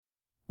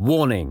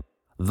Warning: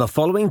 the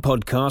following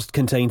podcast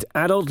contains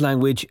adult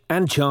language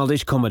and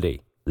childish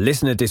comedy.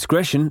 Listener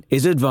discretion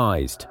is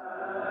advised.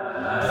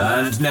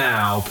 And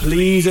now,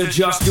 please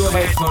adjust your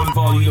headphone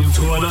volume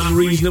to an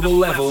unreasonable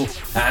level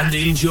and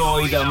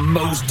enjoy the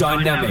most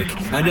dynamic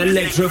and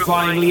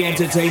electrifyingly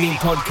entertaining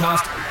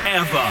podcast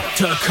ever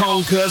to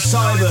conquer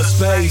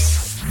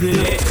cyberspace.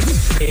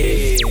 This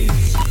is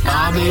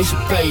Amish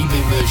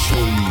Baby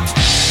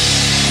Machine.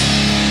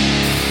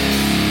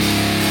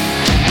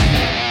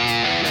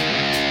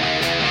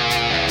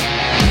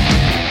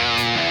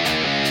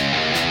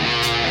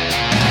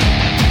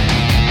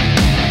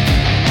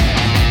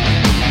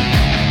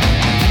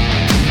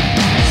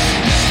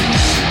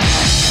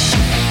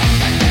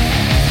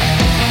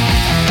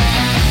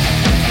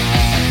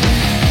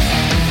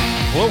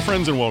 Hello,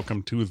 friends, and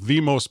welcome to the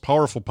most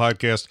powerful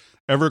podcast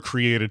ever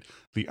created,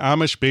 the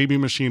Amish Baby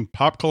Machine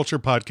Pop Culture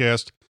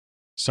Podcast.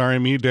 Sorry,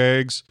 me,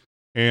 Dags.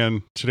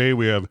 And today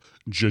we have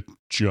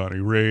Johnny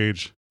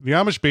Rage. The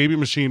Amish Baby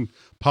Machine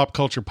Pop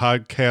Culture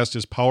Podcast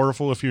is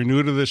powerful. If you're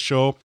new to this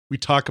show, we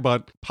talk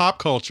about pop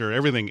culture,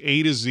 everything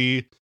A to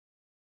Z,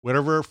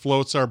 whatever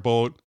floats our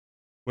boat,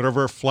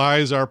 whatever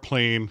flies our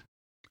plane.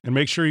 And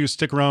make sure you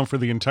stick around for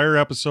the entire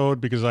episode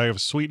because I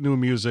have sweet new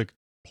music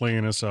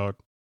playing us out.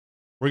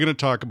 We're going to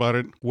talk about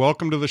it.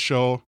 Welcome to the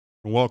show.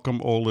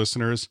 Welcome, old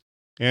listeners.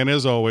 And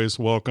as always,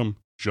 welcome,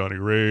 Johnny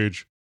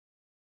Rage.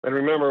 And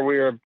remember, we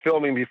are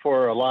filming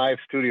before a live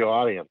studio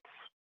audience.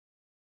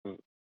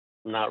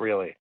 Not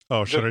really.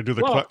 Oh, should I do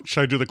the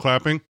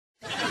clapping?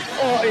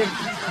 Well,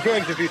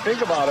 Diggs, if you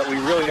think about it, we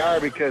really are,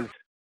 because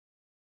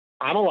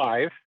I'm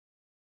alive,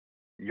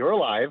 you're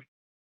alive,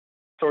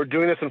 so we're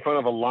doing this in front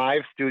of a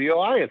live studio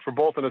audience. We're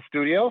both in a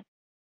studio,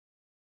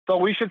 so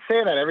we should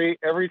say that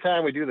every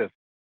time we do this.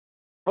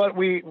 But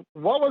what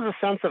was the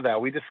sense of that?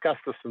 We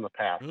discussed this in the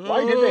past.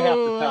 Why did they have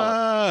to tell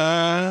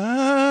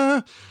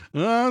us?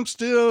 I'm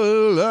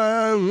still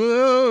alive.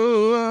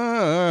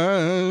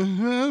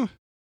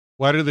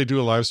 Why did they do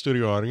a live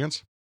studio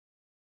audience?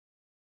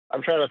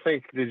 I'm trying to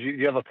think. Did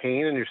you have a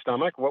pain in your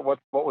stomach? What was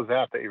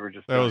that you were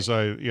just? That was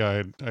I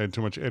had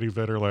too much Eddie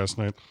Vedder last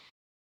night.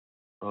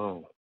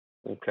 Oh,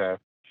 okay.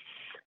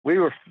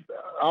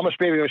 Amish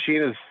Baby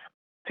Machine is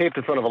taped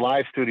in front of a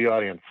live studio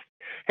audience.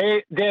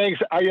 Hey, Dags,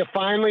 are you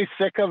finally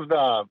sick of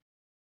the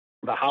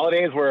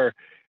holidays where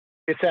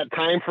it's that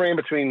time frame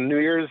between New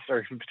Year's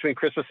or between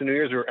Christmas and New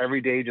Year's where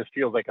every day just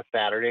feels like a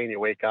Saturday and you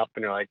wake up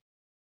and you're like,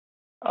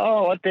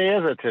 oh, what day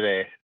is it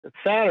today? It's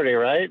Saturday,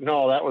 right?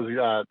 No, that was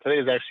today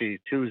is actually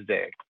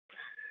Tuesday.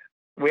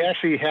 We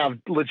actually have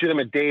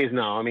legitimate days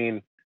now. I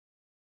mean,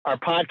 our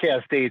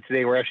podcast day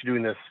today, we're actually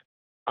doing this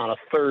on a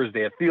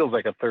Thursday. It feels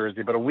like a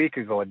Thursday, but a week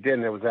ago it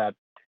didn't. It was that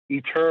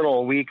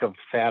eternal week of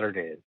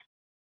Saturdays.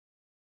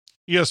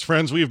 Yes,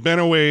 friends, we've been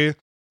away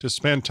to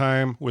spend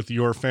time with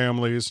your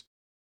families.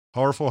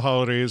 Powerful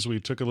holidays.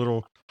 We took a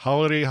little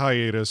holiday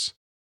hiatus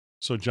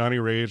so Johnny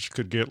Rage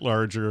could get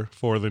larger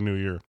for the new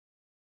year.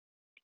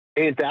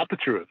 Ain't that the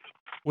truth?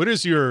 What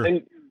is your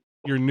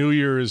New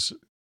Year's,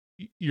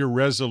 your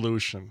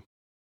resolution?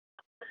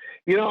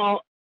 You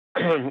know,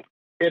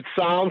 it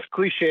sounds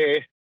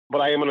cliche,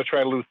 but I am going to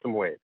try to lose some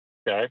weight.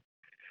 Okay.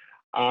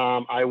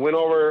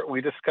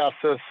 We discussed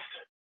this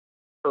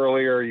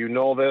earlier. You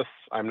know this.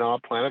 I'm now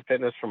at Planet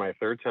Fitness for my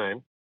third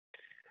time.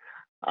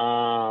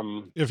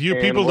 If you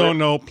people don't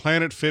know,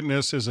 Planet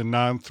Fitness is a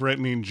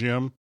non-threatening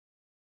gym.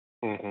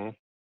 Mm-hmm.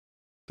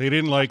 They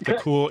didn't like the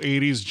cool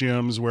 80s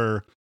gyms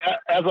where...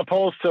 As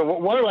opposed to,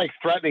 what are like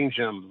threatening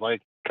gyms?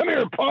 Like, come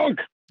here, punk!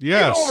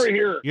 Yes. Get over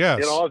here!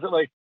 Yes. You know, is it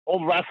like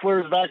old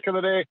wrestlers back in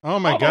the day? Oh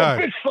my God.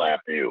 I'll bitch slap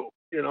you!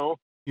 You know?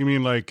 You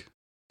mean like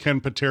Ken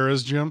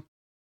Patera's gym?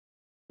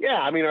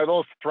 Yeah, I mean, are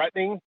those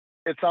threatening?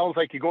 It sounds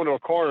like you go into a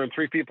corner and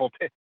three people...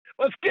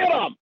 Let's get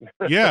them!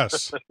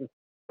 Yes.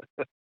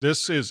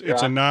 It's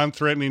a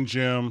non-threatening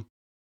gym.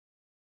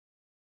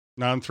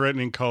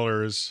 Non-threatening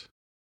colors.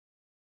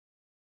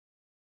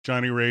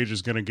 Johnny Rage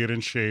is going to get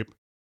in shape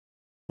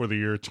for the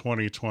year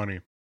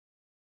 2020.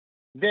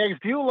 Diggs,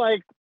 do you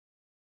like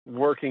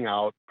working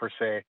out, per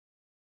se?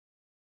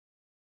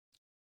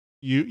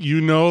 You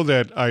know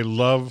that I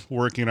love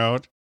working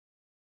out.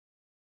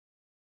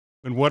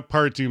 And what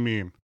part do you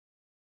mean?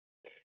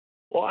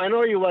 Well, I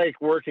know you like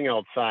working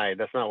outside.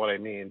 That's not what I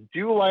mean. Do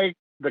you like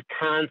the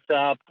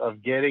concept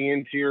of getting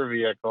into your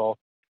vehicle,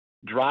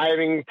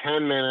 driving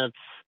 10 minutes,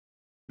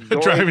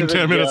 driving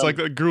 10 minutes, like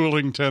a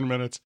grueling 10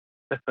 minutes,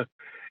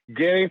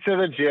 getting to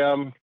the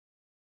gym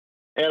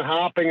and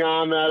hopping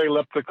on that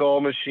elliptical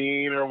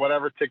machine or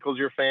whatever tickles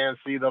your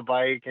fancy, the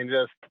bike, and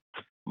just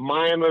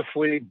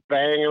mindlessly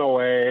banging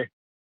away.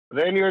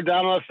 Then you're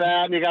done with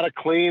that and you got to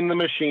clean the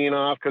machine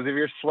off because if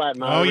you're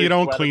sweating. Oh, you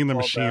don't clean the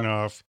machine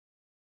off.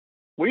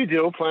 We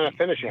do. Planet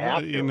Fitness, you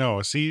have to. You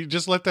know, see,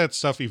 just let that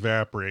stuff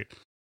evaporate.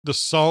 The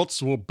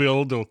salts will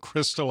build, they'll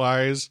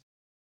crystallize.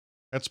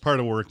 That's part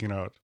of working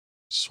out.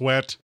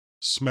 Sweat,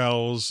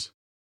 smells,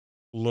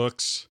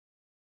 looks,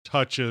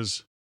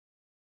 touches.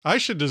 I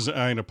should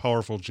design a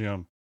powerful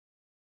gym.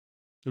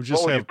 It would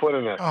just what would you put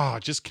in it? Oh,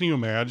 just can you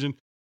imagine?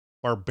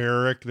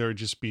 Barbaric. There would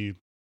just be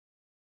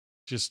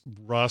just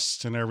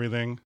rust and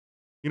everything.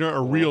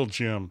 A real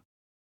gym.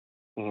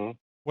 Mm-hmm.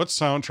 What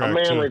soundtrack?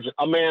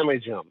 A manly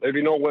gym. There'd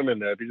be no women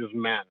there. It'd be just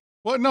men.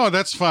 Well, no,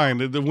 that's fine.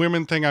 The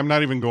women thing, I'm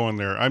not even going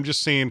there. I'm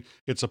just saying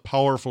it's a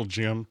powerful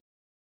gym.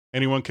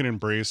 Anyone can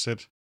embrace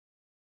it.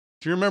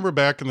 Do you remember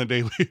back in the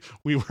day,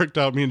 we worked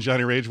out, me and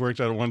Johnny Rage worked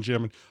out at one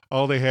gym, and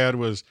all they had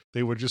was,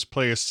 they would just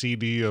play a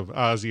CD of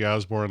Ozzy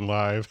Osbourne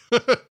live.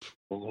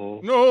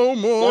 Mm-hmm. No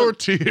more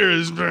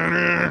tears,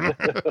 Benny.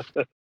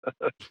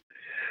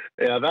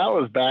 Yeah, that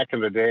was back in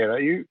the day.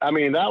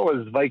 That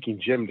was Viking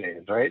gym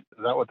days, right?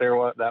 Is that what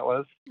that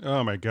was?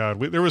 Oh my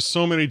God. There was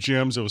so many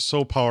gyms. It was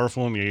so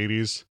powerful in the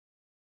 80s.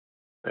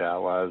 Yeah,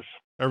 it was.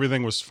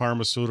 Everything was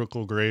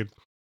pharmaceutical grade.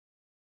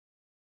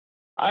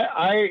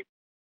 I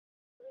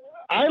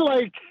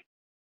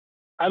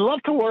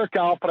love to work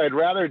out, but I'd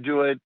rather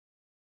do it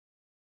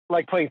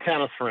like playing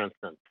tennis, for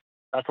instance.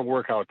 That's a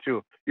workout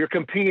too. You're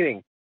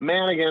competing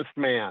man against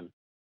man.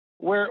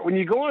 Where when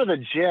you go into the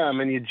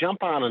gym and you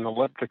jump on an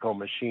elliptical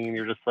machine,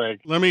 you're just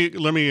like. Let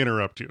me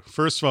interrupt you.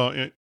 First of all,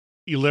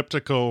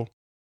 elliptical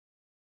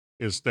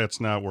that's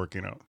not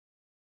working out.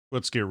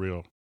 Let's get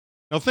real.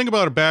 Now think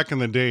about it. Back in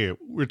the day,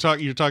 you're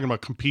talking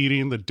about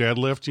competing, the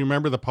deadlift. Do you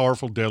remember the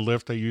powerful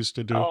deadlift they used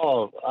to do?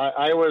 Oh,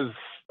 I was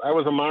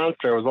a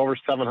monster. I was over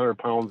 700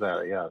 pounds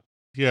at it. Yeah.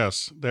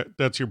 Yes,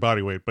 that's your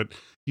body weight, but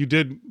you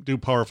did do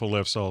powerful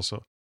lifts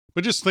also.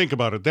 But just think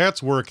about it.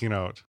 That's working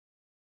out.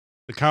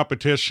 The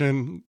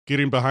competition,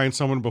 getting behind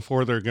someone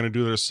before they're going to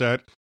do their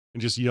set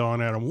and just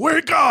yelling at them,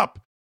 "Wake up!"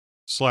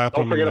 Slap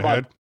them in the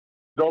head.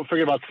 Don't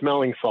forget about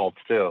smelling salts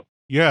too.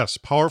 Yes,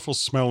 powerful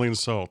smelling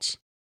salts.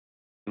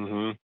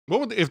 Mm-hmm.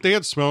 If they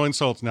had smelling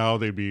salts now?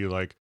 They'd be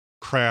like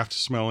craft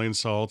smelling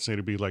salts.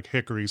 They'd be like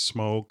hickory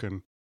smoke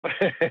and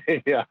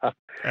yeah,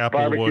 apple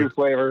barbecue wood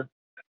flavor.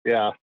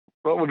 Yeah,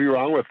 what would be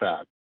wrong with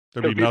that?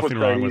 There'd be nothing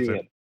wrong with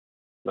it.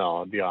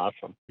 No, it'd be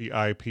awesome. The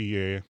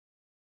IPA.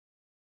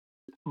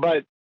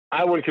 But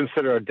I wouldn't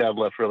consider a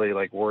deadlift really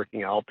like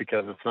working out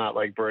because it's not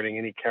like burning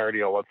any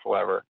cardio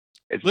whatsoever.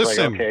 It's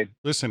listen, like, okay.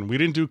 Listen, we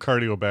didn't do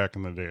cardio back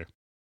in the day.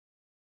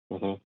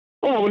 Mm-hmm.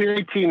 Well, when you're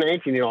 18,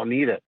 19, you don't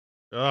need it.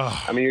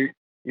 Ugh. I mean,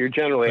 you're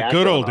generally the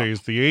good old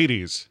days, the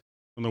 80s,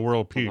 when the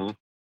world peaked.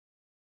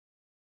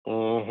 Mm-hmm.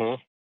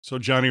 Mm-hmm. So,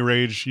 Johnny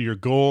Rage, your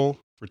goal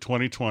for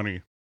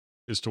 2020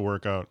 is to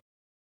work out.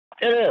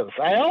 It is.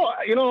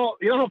 You know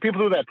how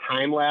people do that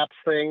time lapse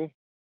thing?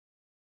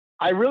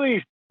 I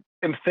really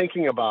am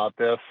thinking about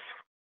this,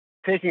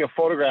 taking a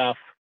photograph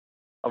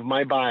of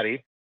my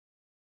body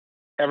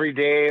every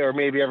day or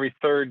maybe every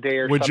third day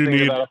or something.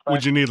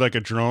 Would you need like a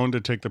drone to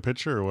take the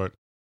picture or what?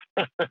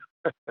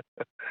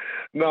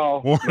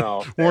 No.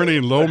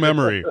 Warning, low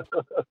memory.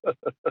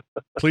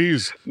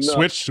 Please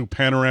switch to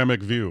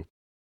panoramic view.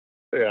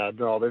 Yeah,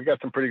 no, they've got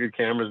some pretty good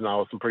cameras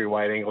now with some pretty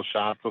wide angle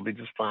shots. They'll be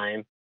just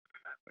fine.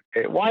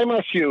 Okay, why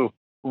must you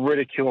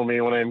ridicule me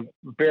when I'm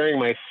bearing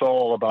my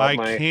soul about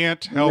my I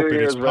can't help it.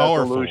 It's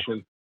powerful.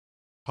 Resolution?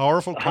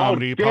 Powerful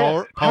comedy.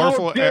 Powerful.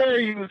 How dare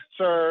you,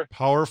 sir?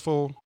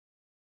 Powerful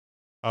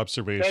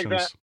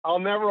observations. I'll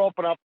never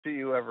open up to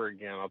you ever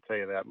again. I'll tell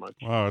you that much.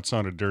 Wow, it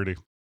sounded dirty.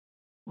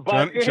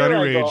 But Johnny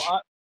Rage,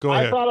 go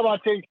ahead. I thought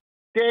about taking.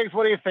 Diggs,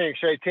 what do you think?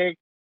 Should I take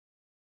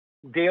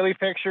daily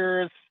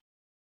pictures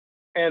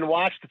and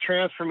watch the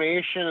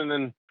transformation and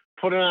then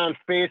put it on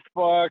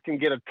Facebook and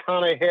get a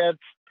ton of hits,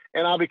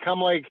 and I'll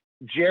become like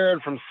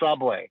Jared from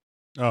Subway?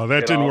 Oh,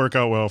 that didn't work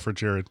out well for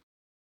Jared.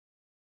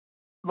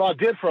 Well, it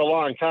did for a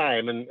long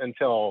time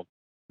until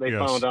they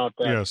found out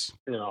that,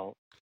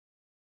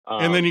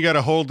 and then you got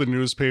to hold the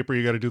newspaper.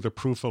 You got to do the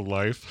proof of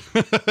life.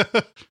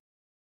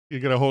 You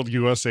got to hold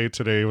USA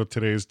Today with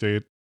today's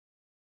date.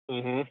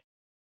 Mm-hmm.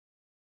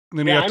 And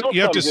then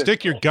you have to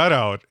stick your gut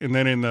out, and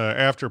then in the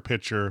after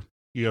picture,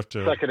 you have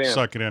to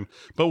suck it in.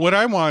 But what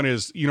I want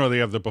is, they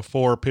have the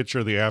before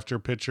picture, the after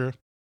picture.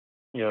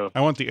 Yeah.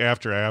 I want the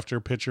after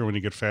picture when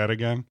you get fat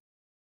again.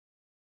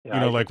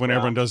 Yeah, like when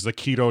everyone does the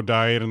keto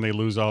diet and they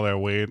lose all that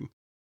weight.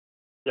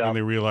 Yeah. And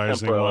they realize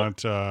they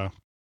want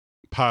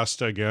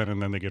pasta again,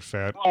 and then they get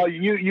fat. Oh,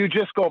 you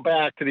just go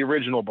back to the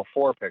original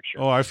before picture.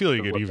 Oh, I feel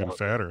you get even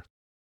fatter.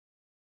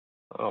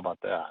 I don't know about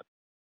that.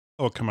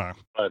 Oh, come on.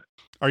 But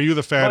are you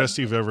the fattest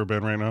you've ever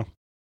been right now?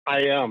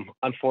 I am.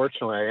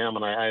 Unfortunately, I am.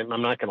 And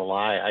I'm not going to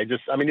lie. You're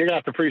going to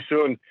have to pretty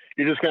soon,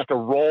 you're just going to have to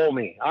roll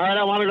me. All right,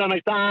 I want to go to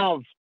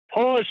McDonald's.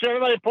 Push,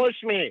 everybody push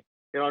me.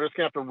 Just going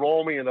to have to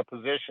roll me into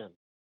position.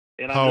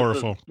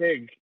 Powerful.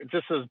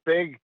 Just this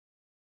big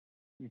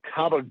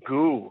tub of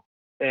goo.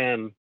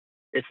 And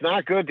it's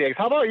not good, Dave.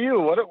 How about you?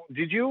 What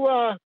did you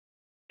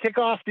kick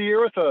off the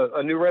year with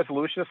a new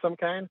resolution of some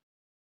kind?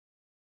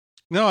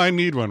 No, I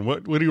need one.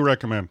 What do you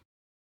recommend?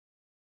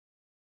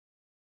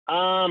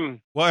 Well,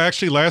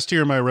 actually, last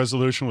year my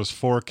resolution was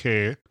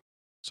 4K,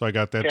 so I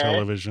got that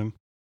television.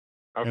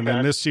 Okay. And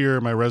then this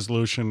year my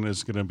resolution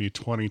is going to be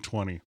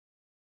 2020.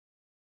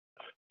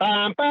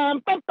 Bum,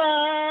 bum, bum,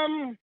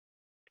 bum.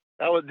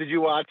 Did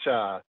you watch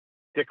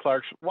Dick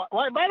Clark's?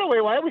 By the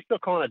way, why are we still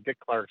calling it Dick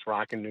Clark's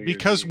Rockin' New Year's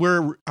Because Eve?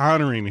 we're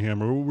honoring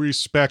him, or we're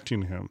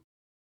respecting him.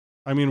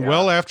 I mean, Yeah.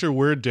 well after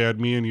we're dead,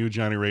 me and you,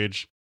 Johnny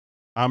Rage,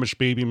 Amish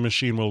Baby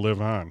Machine will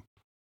live on.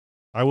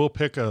 I will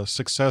pick a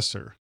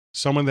successor,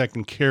 someone that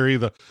can carry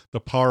the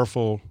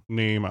powerful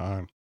name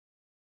on.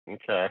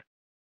 Okay.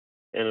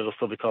 And it'll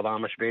still be called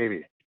Amish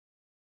Baby.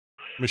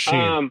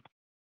 Machine.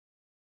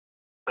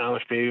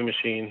 Amish Baby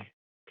Machine.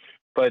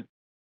 But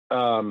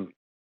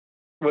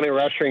when they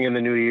were ushering in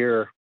the new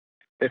year,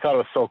 they thought it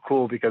was so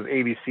cool because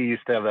ABC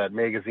used to have that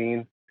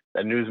magazine,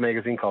 that news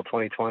magazine called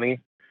 2020.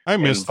 I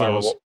missed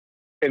those.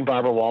 And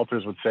Barbara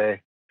Walters would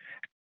say,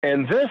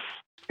 and this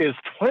is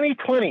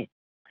 2020.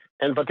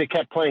 But they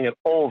kept playing it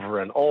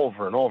over and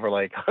over and over.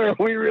 Like, are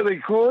we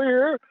really cool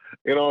here?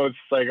 You know, it's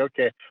like,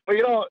 okay. But,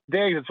 you know,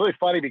 Dave, it's really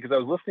funny because I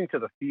was listening to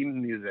the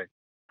theme music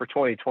for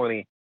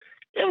 2020.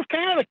 It was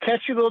kind of a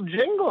catchy little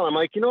jingle. I'm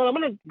like, you know what? I'm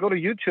going to go to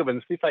YouTube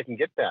and see if I can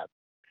get that.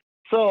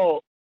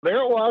 So there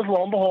it was,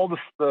 lo and behold,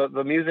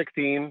 the music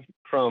theme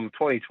from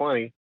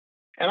 2020.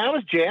 And I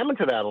was jamming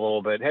to that a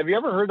little bit. Have you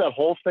ever heard that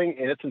whole thing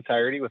in its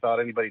entirety without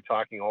anybody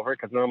talking over it?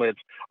 Because normally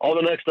it's, on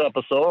the next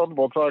episode,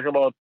 we'll talk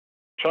about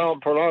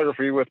child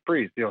pornography with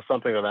priests, you know,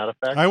 something to that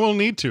effect. I will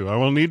need to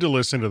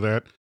listen to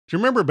that. Do you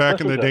remember back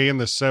in the day in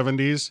the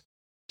 70s,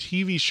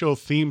 TV show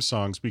theme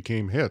songs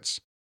became hits?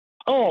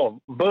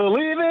 Oh,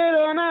 believe it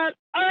or not,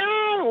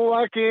 I'm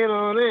working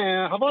on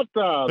it. How about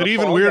But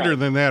even weirder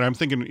than that, I'm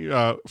thinking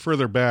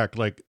further back,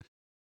 like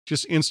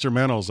just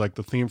instrumentals, like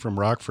the theme from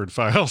Rockford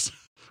Files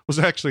was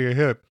actually a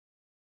hit.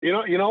 You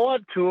know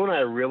what tune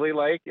I really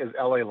like is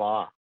L.A.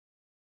 Law.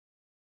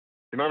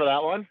 You remember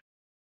that one?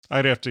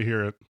 I'd have to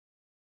hear it.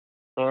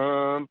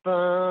 Bum,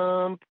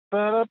 bum,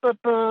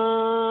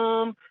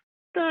 ba-da-ba-bum,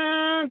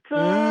 dun,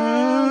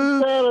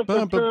 dun,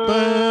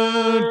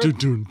 da-da-ba-bum.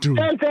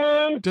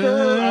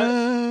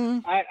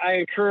 I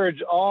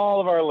encourage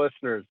all of our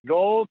listeners,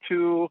 go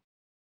to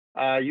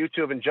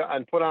YouTube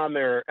and put on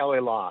their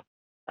L.A. Law.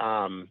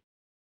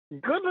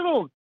 Good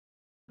little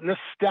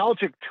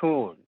nostalgic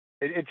tune.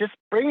 It just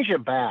brings you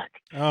back.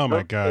 Oh,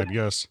 my God,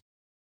 yes.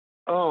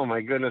 Oh,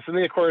 my goodness. And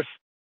then, of course,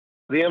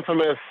 the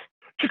infamous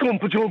that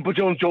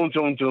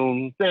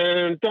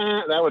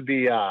would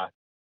be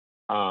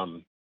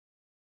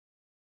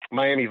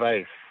Miami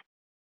Vice.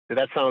 Did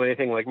that sound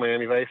anything like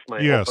Miami Vice?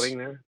 Yes. Opening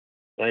there?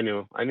 I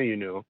knew you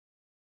knew.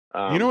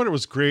 You know what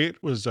was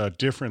great was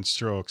Different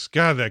Strokes.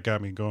 God, that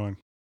got me going.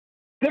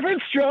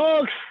 Different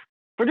strokes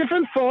for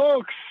different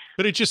folks.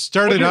 But it just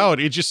started out.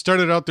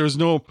 There was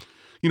no,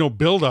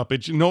 build up.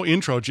 No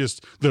intro.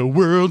 Just the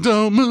world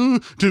don't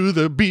move to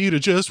the beat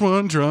of just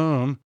one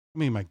drum. I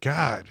mean, my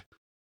God.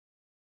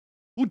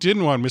 Who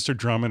didn't want Mr.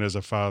 Drummond as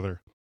a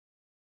father?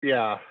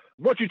 Yeah.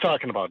 What you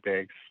talking about,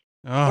 Diggs?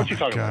 Oh, what you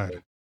talking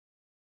God.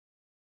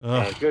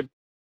 about?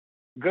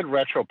 Good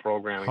retro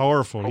programming.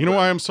 Powerful. You know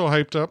why I'm so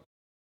hyped up?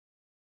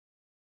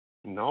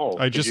 No.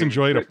 I just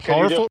enjoyed a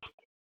powerful...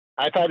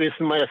 I thought you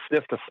might have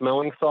sniffed a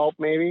smelling salt,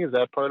 maybe. Is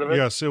that part of it?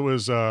 Yes, it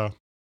was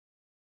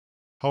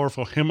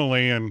powerful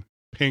Himalayan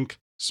pink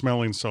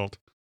smelling salt.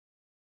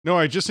 No,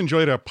 I just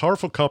enjoyed a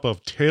powerful cup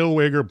of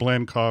Tailwager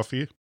blend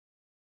coffee.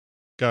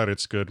 God,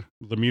 it's good.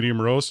 The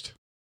medium roast.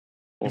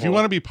 If you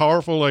want to be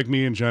powerful like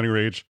me and Johnny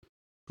Rage,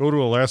 go to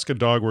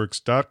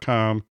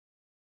alaskadogworks.com,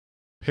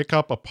 pick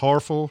up a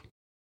powerful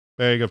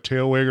bag of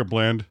Tailwager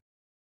blend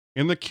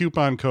in the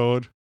coupon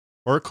code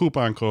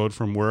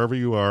from wherever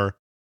you are.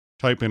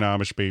 Type in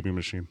Amish Baby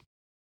Machine.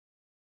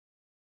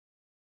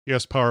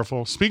 Yes,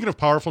 powerful. Speaking of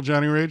powerful,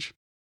 Johnny Rage,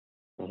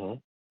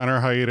 on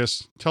our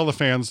hiatus, tell the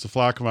fans, the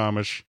flock of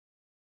Amish,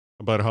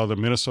 about how the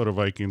Minnesota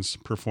Vikings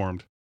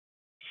performed.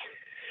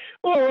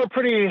 Well, we're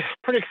pretty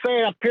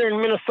excited up here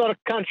in Minnesota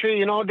country,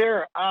 you know,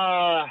 there.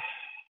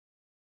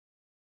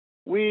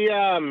 We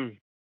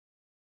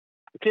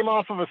came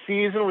off of a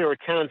season. We were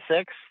 10-6.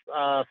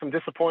 Some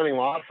disappointing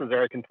losses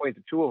there. I can point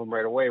to two of them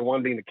right away.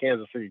 One being the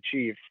Kansas City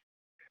Chiefs.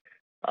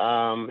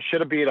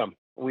 Should have beat them.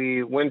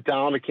 We went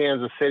down to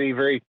Kansas City,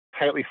 very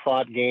tightly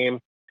fought game,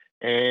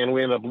 and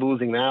we ended up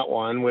losing that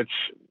one, which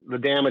the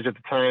damage at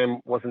the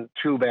time wasn't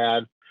too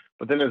bad.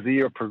 But then as the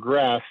year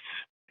progressed,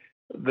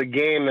 the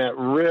game that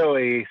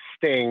really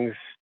stings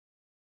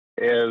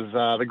is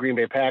the Green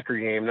Bay Packer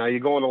game. Now, you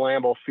go into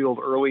Lambeau Field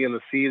early in the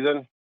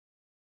season.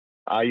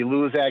 You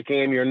lose that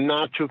game. You're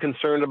not too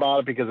concerned about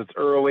it because it's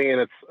early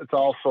and it's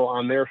also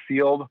on their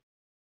field.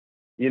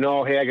 You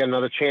know, hey, I got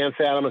another chance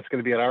at them. It's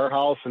going to be at our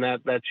house, and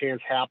that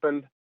chance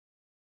happened.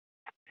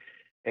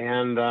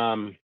 And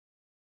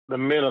the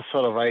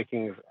Minnesota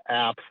Vikings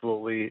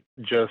absolutely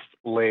just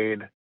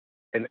laid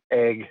an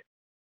egg.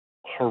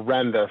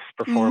 Horrendous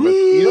performance.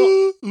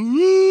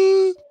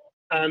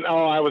 And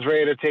I was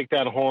ready to take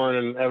that horn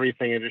and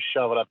everything and just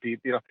shove it up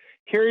deep. You know,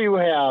 here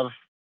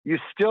you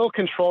still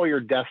control your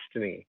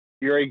destiny.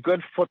 You're a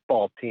good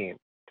football team.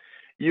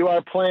 You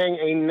are playing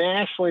a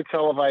nationally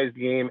televised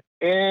game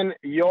in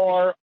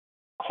your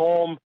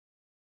home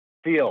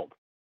field.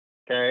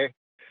 Okay.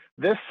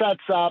 This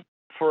sets up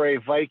for a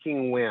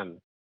Viking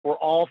win. We're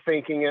all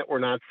thinking it. We're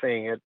not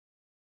saying it.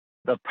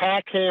 The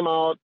Pack came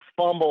out,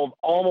 fumbled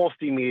almost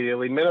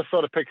immediately.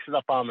 Minnesota picks it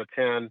up on the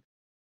 10.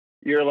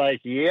 You're like,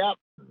 yep,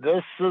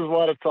 This is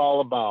what it's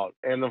all about.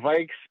 And the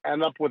Vikes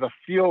end up with a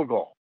field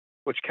goal,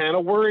 which kind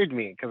of worried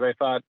me because I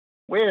thought,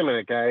 wait a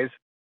minute, guys.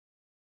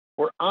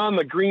 We're on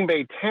the Green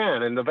Bay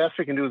 10, and the best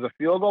we can do is a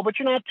field goal, but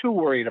you're not too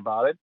worried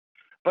about it.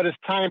 But as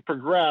time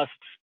progressed,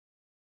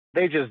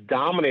 they just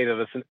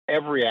dominated us in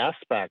every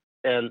aspect,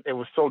 and it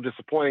was so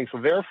disappointing. So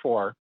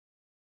therefore,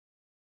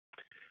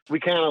 we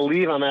kind of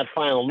leave on that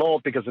final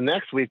note because the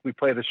next week we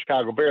play the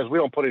Chicago Bears. We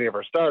don't put any of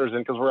our starters in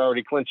because we're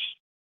already clinched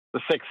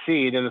the 6th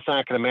seed, and it's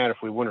not going to matter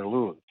if we win or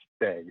lose.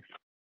 Days.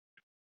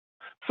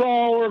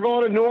 So we're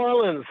going to New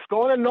Orleans.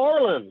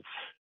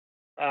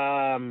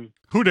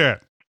 Who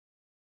dat?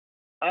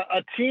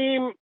 A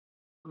team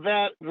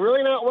that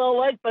really not well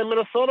liked by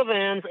Minnesota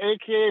fans,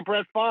 a.k.a.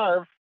 Brett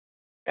Favre,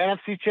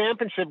 NFC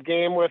Championship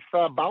game with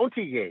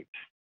Bountygate.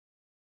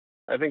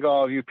 I think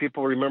all of you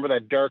people remember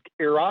that dark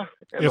era.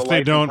 If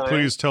they don't,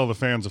 please tell the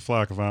fans a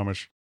flock of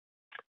Amish.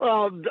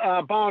 Well,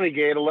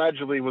 Bountygate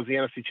allegedly was the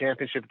NFC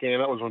Championship game.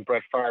 That was when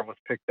Brett Favre was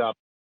picked up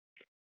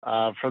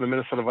for the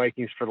Minnesota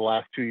Vikings for the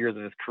last 2 years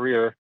of his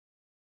career.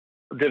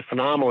 Did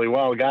phenomenally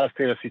well. Got us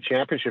the NFC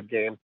Championship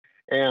game.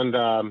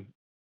 And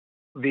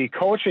the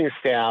coaching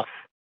staff,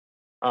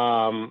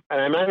 and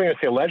I'm not even going to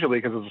say allegedly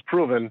because it was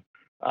proven,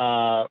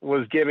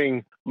 was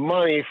giving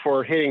money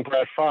for hitting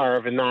Brett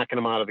Favre and knocking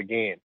him out of the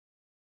game.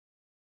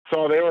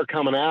 So they were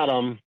coming at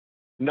him,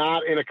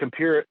 not in a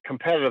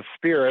competitive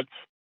spirit,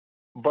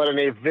 but in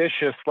a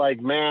vicious-like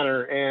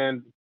manner.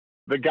 And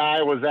the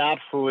guy was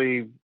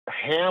absolutely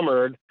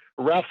hammered.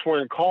 Refs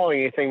weren't calling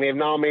anything. They've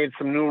now made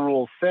some new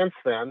rules since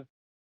then,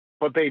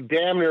 but they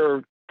damn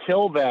near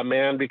killed that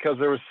man because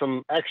there was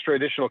some extra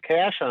additional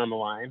cash on the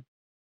line.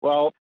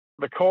 Well,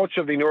 the coach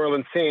of the New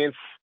Orleans Saints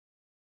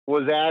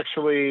was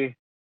actually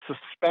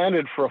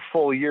suspended for a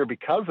full year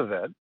because of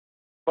it,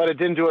 but it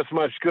didn't do us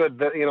much good.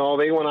 That, you know,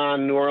 they went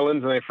on New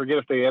Orleans, and I forget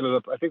if they ended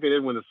up, I think they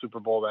did win the Super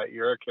Bowl that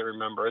year. I can't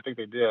remember. I think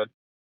they did.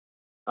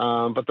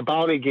 But the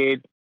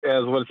Bountygate,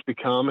 as what it's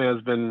become,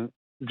 has been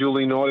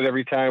duly noted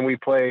every time we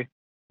play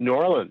New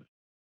Orleans.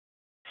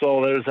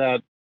 So there's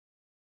that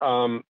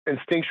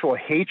instinctual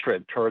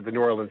hatred toward the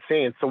New Orleans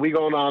Saints. So we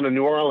go down to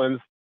New Orleans.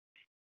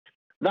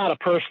 Not a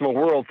personal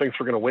world thinks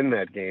we're going to win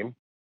that game,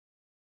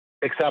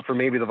 except for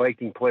maybe the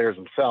Viking players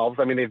themselves.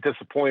 I mean, they've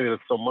disappointed us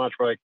so much.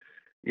 We're like,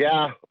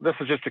 yeah, this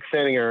is just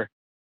extending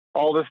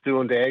all this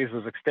doing Dags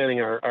is extending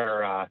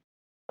our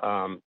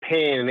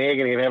pain and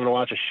agony of having to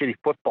watch a shitty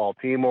football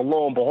team. Well,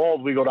 lo and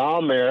behold, we go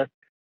down there.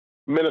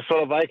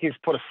 Minnesota Vikings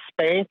put a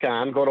spank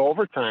on, go to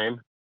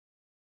overtime,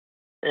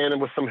 and it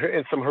was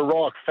in some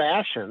heroic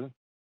fashion.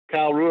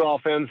 Kyle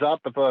Rudolph ends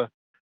up at the,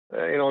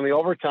 in the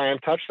overtime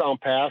touchdown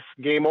pass.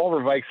 Game over.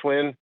 Vikes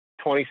win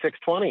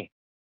 26-20.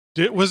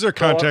 Was there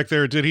contact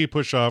there? Did he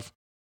push off?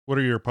 What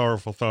are your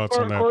powerful thoughts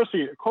on that?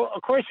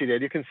 Of course he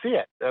did. You can see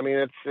it. I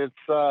mean, it's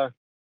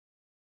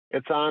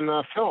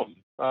on film.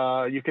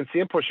 You can see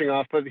him pushing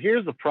off. But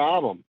here's the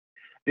problem: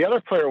 the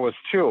other player was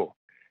too.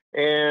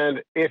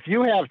 And if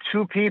you have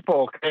two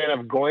people kind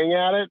of going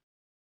at it,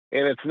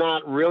 and it's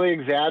not really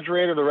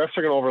exaggerated, the refs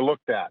are going to overlook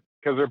that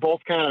because they're both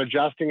kind of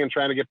adjusting and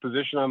trying to get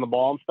position on the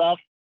ball and stuff.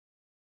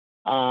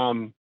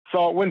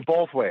 So it went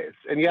both ways.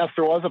 And yes,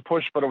 there was a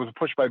push, but it was a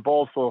push by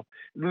both. So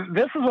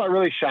this is what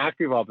really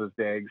shocked me about this,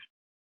 Dags.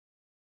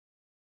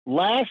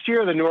 Last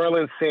year, the New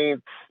Orleans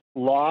Saints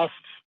lost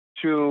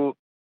to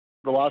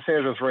the Los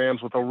Angeles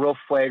Rams with a real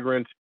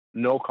flagrant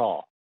no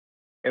call.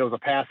 And it was a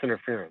pass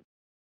interference.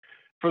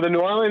 For the New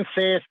Orleans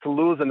Saints to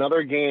lose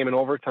another game in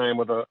overtime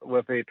with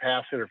a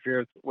pass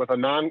interference, with a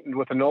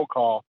no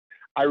call,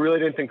 I really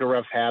didn't think the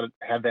refs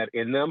had that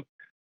in them.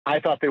 I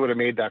thought they would have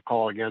made that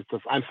call against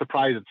us. I'm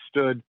surprised it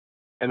stood,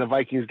 and the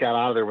Vikings got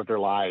out of there with their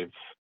lives.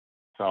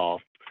 So,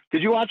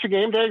 did you watch the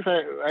game, Diggs?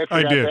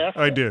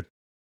 I did.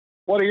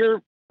 What are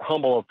your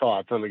humble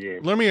thoughts on the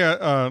game? Let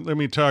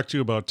me talk to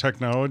you about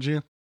technology.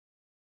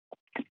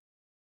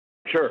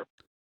 Sure.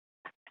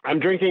 I'm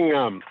drinking.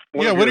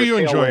 What are you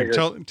enjoying?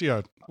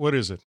 What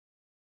is it?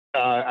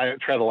 I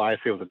tried to lie.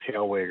 Say it was a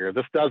tail wagger.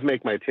 This does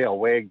make my tail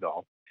wag,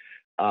 though.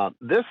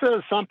 This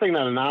is something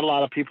that not a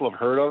lot of people have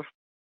heard of.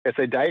 It's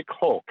a Diet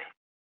Coke.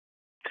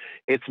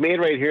 It's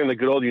made right here in the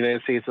good old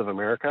United States of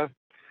America.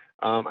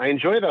 I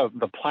enjoy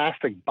the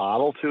plastic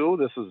bottle too.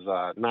 This is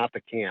not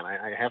the can.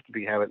 I have to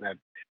be having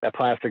that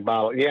plastic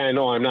bottle. Yeah, I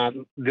know I'm not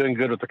doing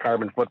good with the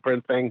carbon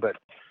footprint thing, but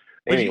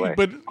anyway.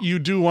 But you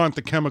do want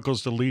the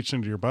chemicals to leach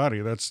into your body.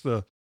 That's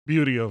the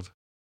beauty of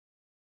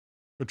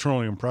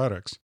petroleum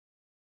products.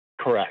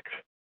 Correct.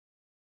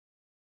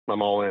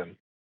 I'm all in.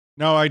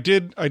 Now I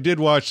did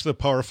watch the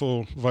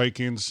powerful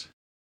Vikings.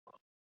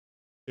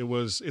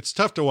 It's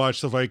tough to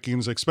watch the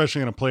Vikings,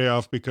 especially in a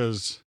playoff,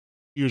 because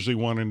usually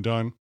one and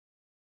done.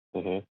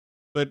 Mm-hmm.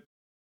 But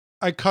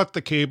I cut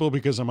the cable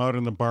because I'm out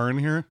in the barn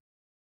here.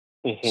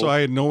 Mm-hmm. So I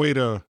had no way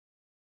to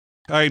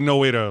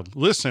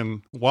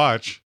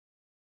watch.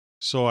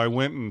 So I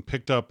went and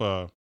picked up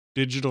a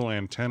digital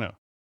antenna.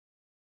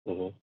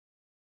 Mm-hmm.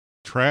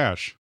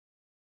 Trash.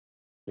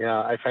 Yeah,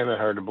 I find that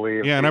hard to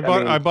believe. Yeah, and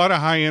I bought a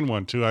high-end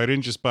one too. I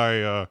didn't just buy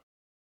you're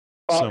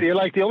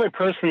like the only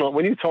person,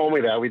 when you told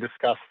me that, we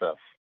discussed this.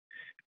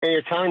 and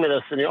you're telling me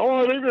this, and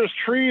I think there's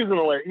trees in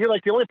the way. You're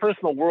like the only person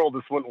in the world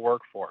this wouldn't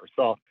work for.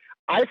 So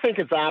I think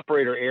it's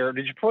operator error.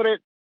 Did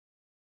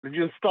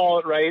you install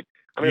it right?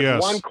 I mean, Yes.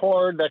 it's one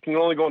cord that can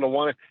only go into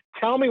one.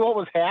 Tell me what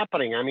was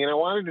happening. I mean, I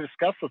wanted to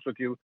discuss this with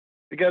you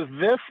because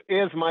this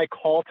is my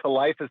call to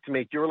life, is to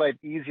make your life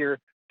easier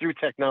through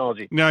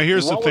technology. Now,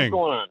 here's What the was thing.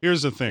 going on?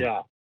 Here's the thing.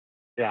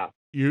 Yeah.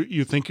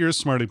 You think you're a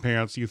smarty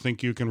pants. You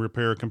think you can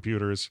repair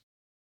computers.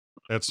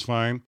 That's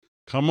fine.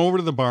 Come over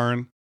to the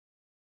barn,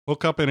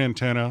 hook up an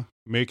antenna,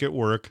 make it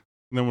work,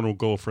 and then we'll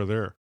go for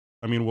there.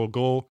 I mean, we'll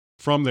go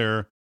from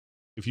there.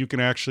 If you can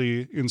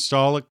actually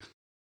install a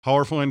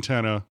powerful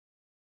antenna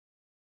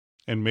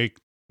and make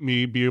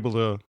me be able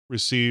to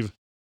receive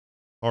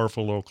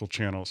powerful local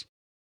channels.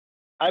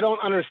 I don't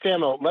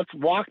understand though. Let's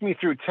walk me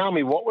through. Tell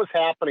me what was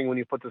happening when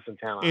you put this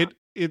antenna on.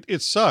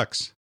 It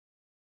sucks.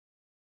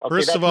 Okay,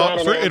 First that's of all,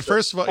 not an answer.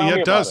 first of all, Tell yeah, me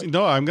it about does.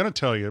 No, I'm going to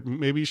tell you.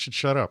 Maybe you should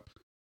shut up.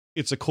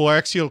 It's a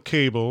coaxial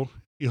cable.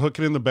 You hook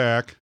it in the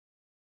back,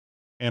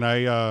 and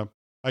I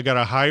got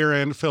a higher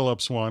end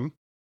Phillips one,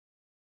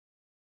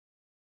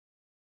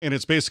 and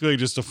it's basically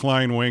just a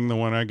flying wing, the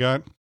one I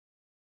got.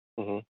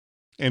 Mm-hmm.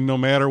 And no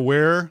matter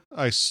where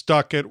I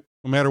stuck it,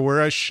 no matter where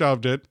I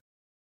shoved it,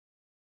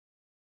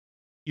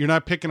 you're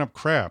not picking up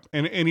crap.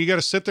 And you got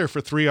to sit there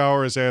for 3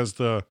 hours as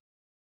the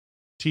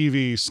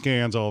TV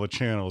scans all the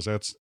channels.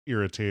 That's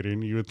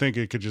irritating. You would think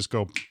it could just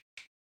go,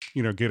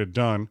 get it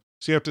done.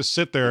 So you have to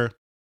sit there.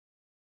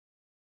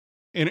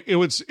 And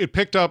it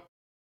picked up,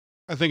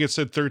 I think it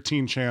said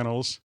 13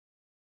 channels,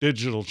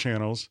 digital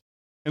channels.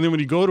 And then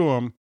when you go to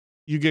them,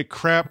 you get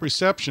crap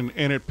reception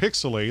and it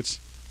pixelates.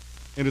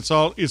 And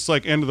it's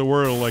like end of the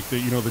world, like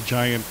the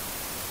giant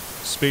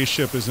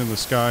spaceship is in the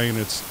sky and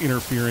it's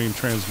interfering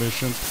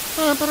transmissions.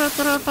 Mm-hmm.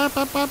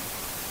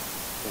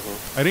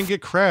 I didn't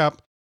get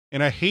crap.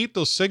 And I hate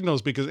those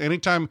signals because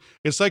anytime,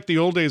 it's like the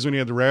old days when you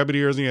had the rabbit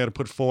ears and you had to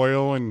put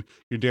foil and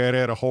your dad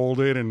had to hold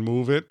it and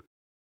move it.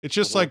 It's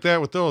just like that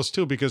with those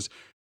too, because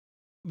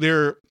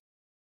they're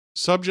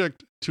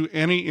subject to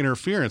any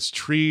interference,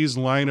 trees,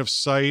 line of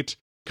sight,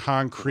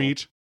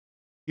 concrete.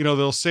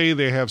 They'll say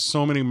they have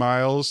so many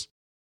miles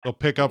they'll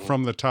pick up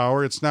from the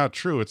tower. It's not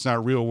true. It's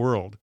not real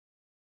world.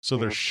 So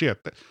they're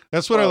shit.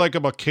 That's what I like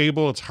about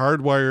cable. It's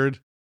hardwired.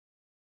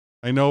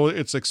 I know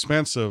it's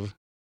expensive,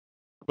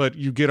 but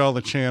you get all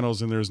the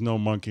channels and there's no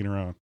monkeying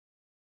around.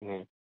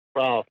 Mm-hmm.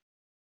 Well,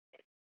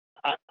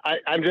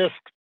 I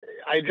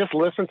just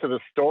listened to the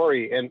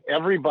story, and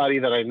everybody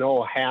that I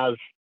know has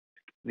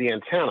the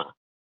antenna.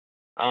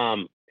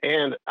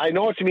 And I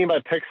know what you mean by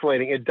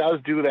pixelating. It does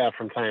do that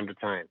from time to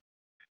time.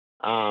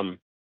 I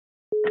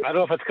don't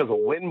know if it's because of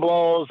wind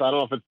blows. I don't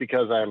know if it's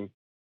because I'm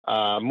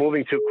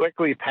moving too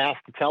quickly past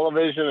the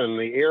television and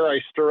the air I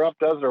stir up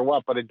does or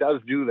what, but it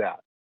does do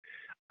that.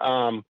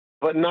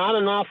 But not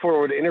enough where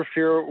it would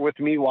interfere with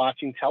me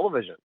watching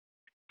television.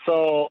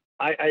 So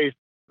I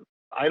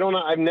don't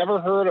know. I've never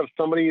heard of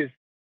somebody's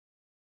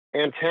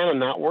antenna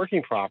not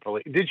working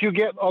properly. Did you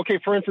get,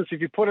 for instance,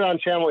 if you put it on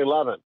channel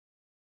 11,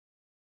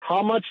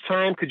 how much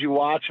time could you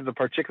watch of the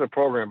particular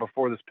program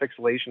before this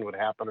pixelation would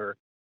happen, or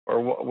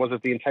was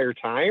it the entire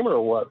time,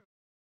 or what?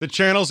 The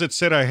channels that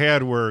said I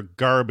had were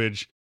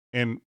garbage,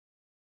 and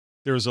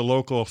there was a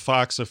local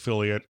Fox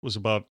affiliate. It was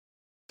about,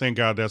 thank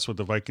God that's what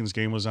the Vikings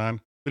game was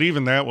on. But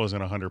even that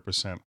wasn't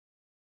 100%.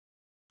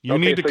 You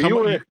need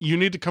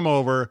to come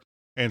over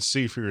and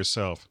see for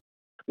yourself.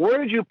 Where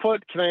did you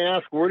put, can I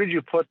ask, did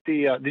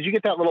you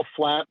get that little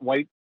flat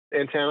white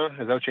antenna?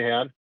 Is that what you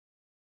had?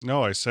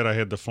 No, I said I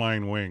had the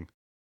flying wing,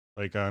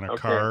 like on a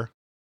car.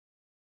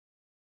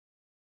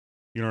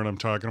 You know what I'm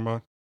talking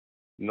about?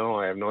 No,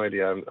 I have no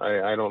idea.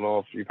 I don't know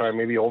if you probably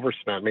maybe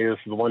overspent. Maybe this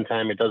is the one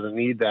time it doesn't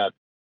need that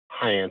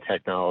high-end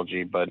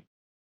technology, but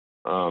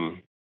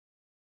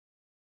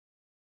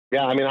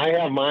yeah, I mean, I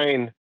have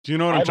mine. Do you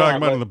know what I'm talking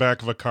about in the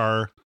back of a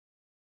car?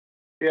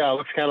 Yeah, it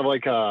looks kind of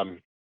like,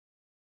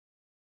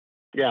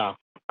 yeah,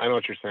 I know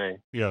what you're saying.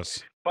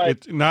 Yes. But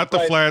it's not the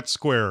flat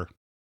square.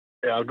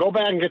 Yeah, go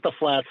back and get the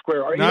flat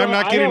square. No, I'm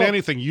not getting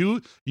anything.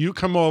 You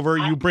come over,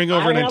 you bring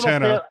over an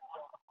antenna.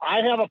 I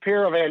have a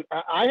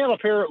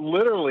pair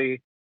literally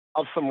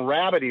of some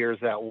rabbit ears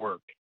that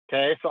work.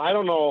 Okay. So I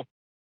don't know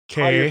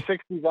how your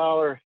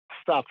 $60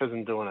 stuff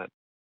isn't doing it.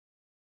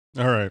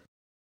 All right.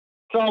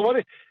 So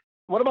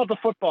what about the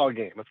football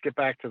game? Let's get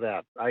back to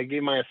that. I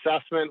gave my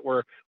assessment.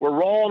 We're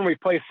rolling. We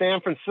play San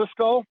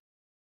Francisco.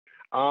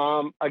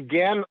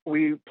 Again,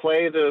 we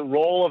play the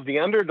role of the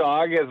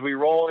underdog as we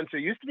roll into,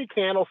 it used to be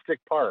Candlestick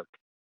Park.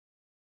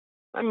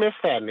 I miss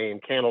that name,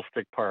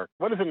 Candlestick Park.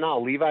 What is it now,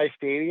 Levi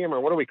Stadium, or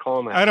what are we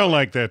calling that? I don't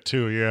like that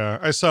too, yeah.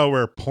 I saw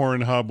where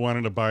Pornhub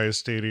wanted to buy a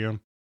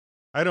stadium.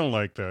 I don't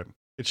like that.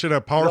 It should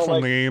have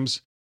powerful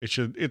names. It's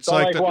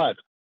like what?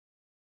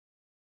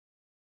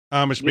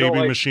 Amish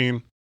Baby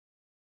Machine.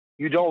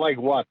 You don't like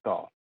what,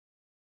 though?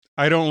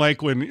 I don't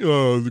like when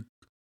the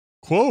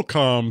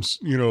Qualcomm's,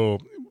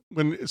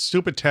 when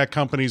stupid tech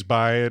companies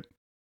buy it.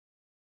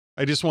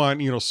 I just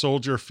want,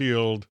 Soldier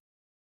Field,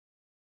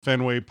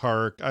 Fenway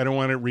Park. I don't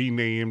want it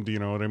renamed, you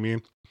know what I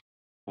mean?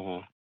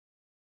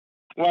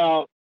 Mm-hmm.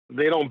 Well,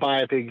 They don't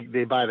buy it.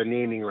 They buy the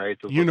naming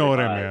rights. You know what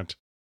I meant.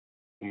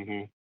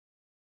 Mm-hmm.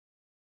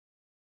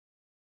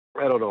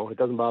 I don't know. It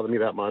doesn't bother me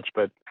that much,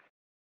 but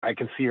I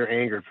can see you're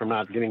angered from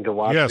not getting to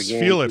watch the game. Yes,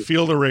 feel it.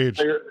 Feel the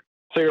rage.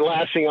 So you're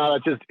lashing out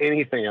at just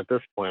anything at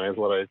this point, is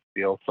what I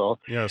feel. So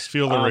yes,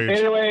 feel the rage.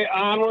 Anyway,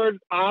 onward,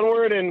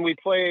 and we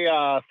play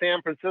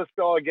San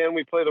Francisco again.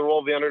 We play the role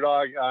of the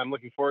underdog. I'm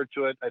looking forward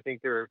to it. I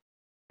think they're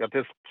at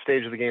this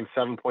stage of the game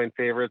 7-point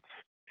favorites.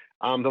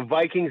 The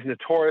Vikings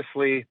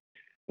notoriously,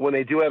 when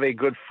they do have a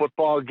good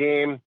football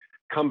game,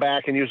 come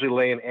back and usually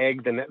lay an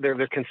egg. Then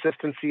their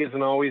consistency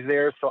isn't always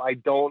there, so I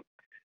don't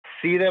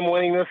see them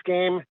winning this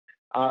game.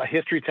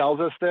 History tells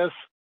us this.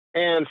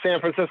 And San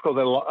Francisco's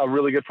a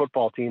really good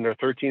football team. They're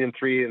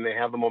 13-3, and they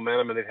have the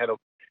momentum, and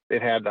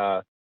they've had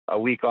a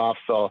week off.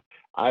 So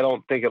I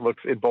don't think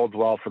it bodes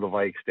well for the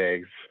Vikes,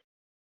 Dags.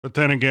 But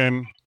then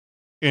again,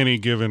 any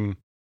given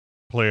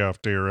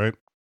playoff day, right?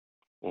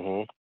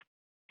 Mm-hmm.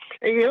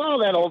 And you know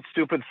that old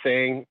stupid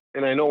saying,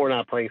 and I know we're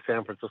not playing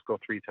San Francisco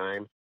 3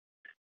 times,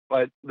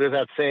 but there's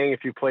that saying,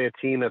 if you play a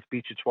team that's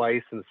beat you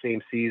twice in the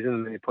same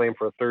season and you play them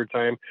for a 3rd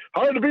time,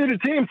 hard to beat a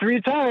team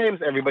 3 times.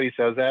 Everybody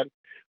says that.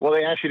 Well,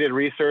 they actually did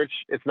research.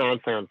 It's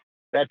nonsense.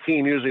 That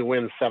team usually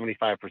wins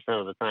 75%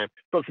 of the time.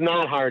 So it's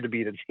not hard to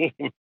beat a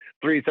team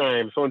 3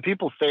 times. So when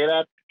people say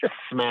that, just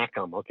smack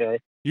them, okay?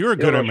 You were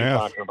good at math.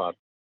 Talking about.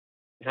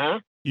 Huh?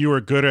 You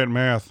were good at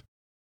math.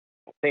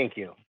 Thank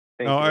you.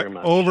 Thank you very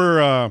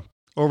much.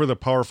 Over the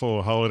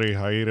powerful holiday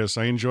hiatus,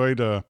 I enjoyed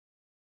a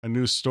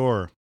new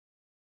store.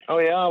 Oh,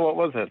 yeah? What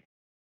was it?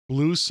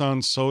 Blue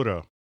Sun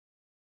Soda.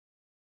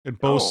 It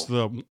boasts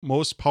the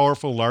most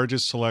powerful,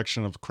 largest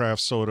selection of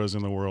craft sodas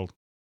in the world.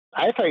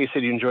 I thought you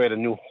said you enjoyed a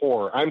new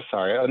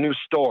new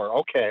store.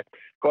 Okay,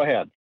 go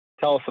ahead.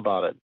 Tell us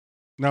about it.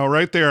 Now,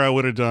 right there, I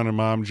would have done a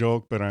mom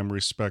joke, but I'm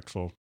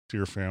respectful to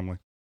your family.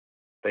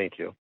 Thank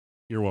you.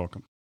 You're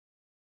welcome.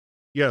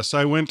 Yes,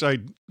 I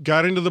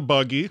got into the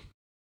buggy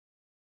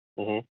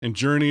and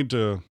journeyed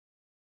to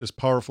this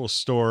powerful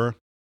store,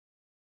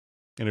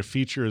 and it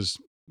features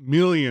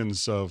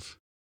millions of,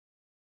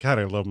 God,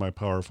 I love my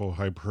powerful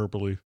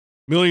hyperbole,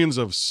 millions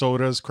of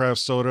sodas, craft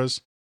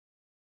sodas.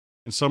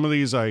 And some of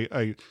these,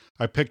 I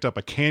picked up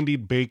a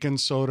candied bacon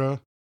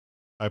soda.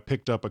 I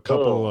picked up a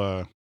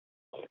couple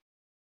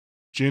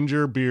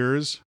ginger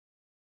beers.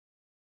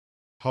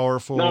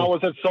 Powerful. Now, was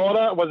it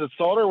soda? Was it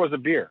soda or was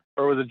it beer?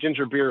 Or was it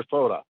ginger beer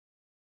soda?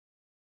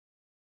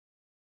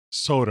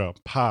 Soda,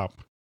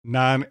 pop,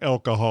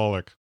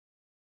 non-alcoholic.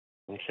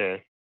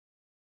 Okay.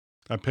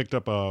 I picked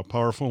up a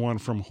powerful one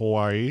from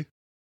Hawaii.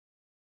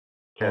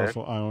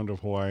 Powerful island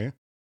of Hawaii.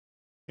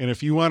 And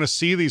if you want to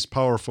see these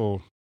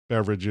powerful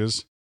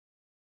beverages,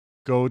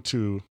 go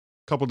to a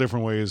couple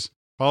different ways.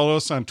 Follow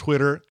us on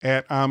Twitter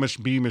at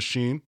Amish Bee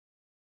Machine.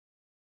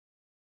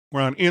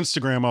 We're on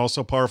Instagram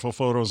also, powerful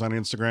photos on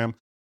Instagram,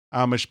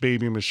 Amish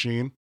Baby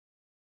Machine.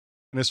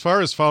 And as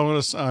far as following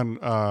us on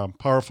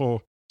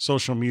powerful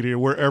social media,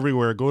 we're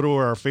everywhere. Go to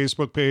our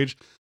Facebook page,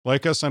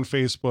 like us on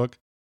Facebook.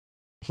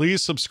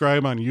 Please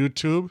subscribe on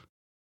YouTube.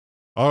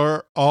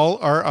 All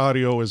our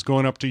audio is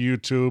going up to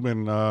YouTube,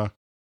 and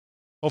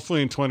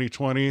hopefully in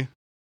 2020,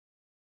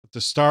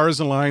 the stars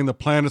align, the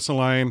planets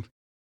align.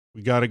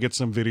 We got to get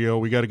some video.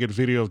 We got to get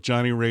video of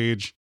Johnny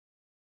Rage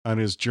on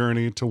his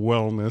journey to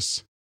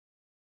wellness.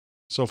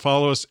 So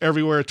follow us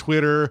everywhere,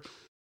 Twitter,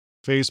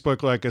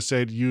 Facebook, like I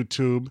said,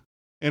 YouTube.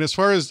 And as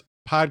far as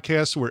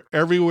podcasts, we're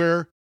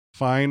everywhere.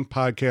 Fine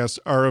podcasts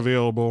are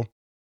available.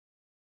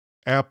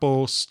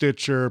 Apple,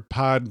 Stitcher,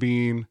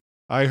 Podbean,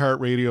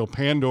 iHeartRadio,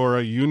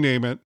 Pandora, you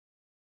name it.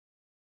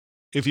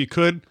 If you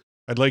could,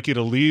 I'd like you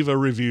to leave a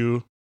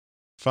review,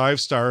 5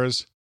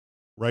 stars,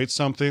 write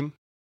something.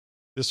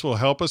 This will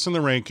help us in the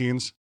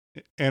rankings.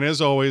 And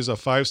as always, a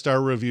 5-star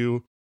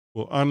review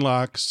will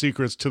unlock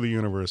secrets to the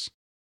universe.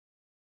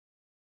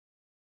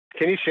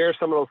 Can you share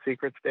some of those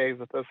secrets, Dave,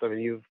 with us? I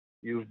mean,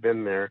 you've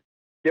been there.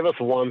 Give us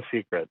one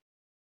secret.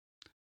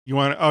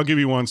 I'll give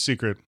you one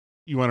secret.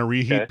 You want to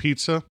reheat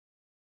pizza?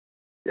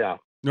 Yeah.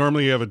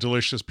 Normally you have a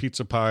delicious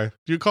pizza pie.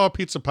 Do you call it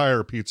pizza pie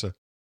or pizza?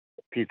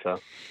 Pizza.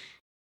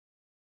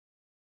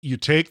 You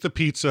take the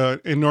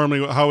pizza, and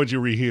normally, how would you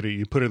reheat it?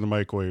 You put it in the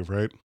microwave,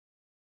 right?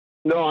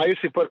 No, I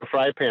usually put a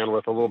fry pan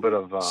with a little bit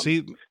of...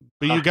 See,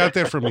 but you got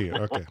that from me.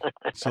 Okay.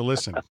 So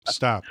listen,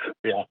 stop.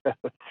 Yeah.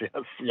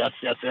 Yes.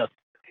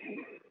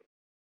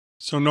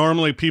 So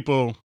normally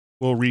people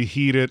will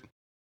reheat it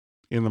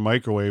in the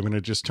microwave, and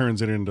it just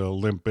turns it into a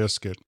limp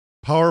biscuit.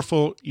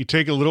 Powerful, you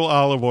take a little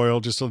olive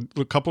oil, just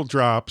a couple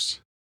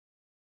drops,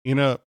 in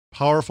a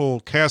powerful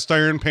cast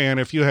iron pan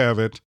if you have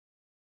it,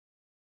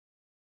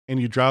 and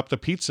you drop the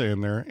pizza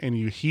in there, and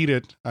you heat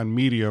it on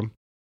medium,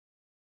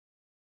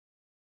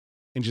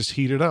 and just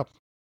heat it up.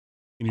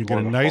 And you get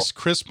a nice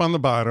crisp on the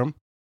bottom.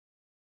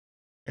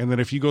 And then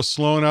if you go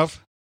slow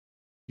enough,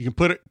 you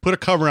can put a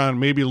cover on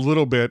maybe a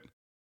little bit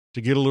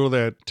to get a little of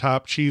that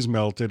top cheese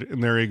melted,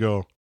 and there you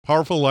go.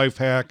 Powerful life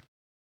hack.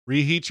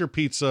 Reheat your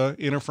pizza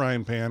in a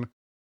frying pan.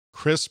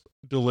 Crisp,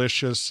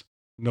 delicious,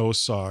 no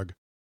sog.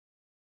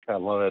 I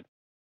love it.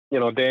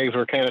 Dags,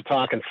 we're kind of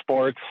talking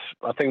sports.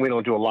 A thing we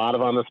don't do a lot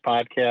of on this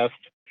podcast.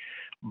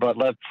 But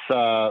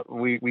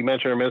we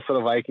mentioned our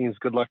Minnesota Vikings.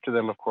 Good luck to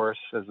them, of course,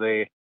 as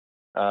they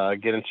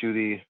get into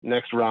the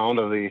next round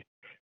of the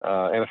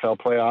NFL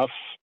playoffs,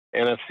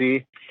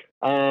 NFC.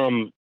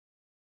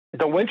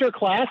 The Winter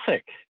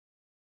Classic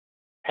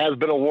has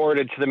been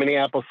awarded to the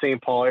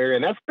Minneapolis-St. Paul area,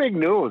 and that's big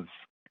news,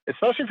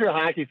 especially if you're a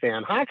hockey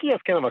fan. Hockey has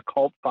kind of a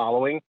cult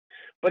following,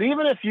 but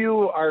even if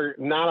you are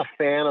not a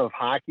fan of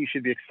hockey, you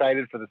should be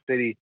excited for the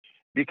city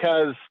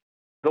because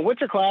the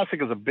Winter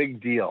Classic is a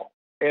big deal,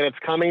 and it's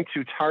coming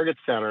to Target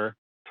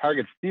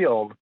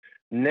Field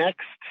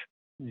next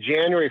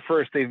January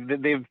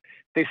 1st.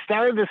 They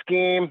started this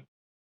game.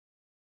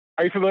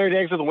 Are you familiar,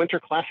 Dags, with the Winter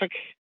Classic?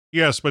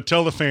 Yes, but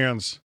tell the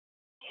fans.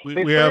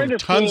 We have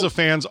tons of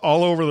fans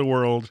all over the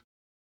world,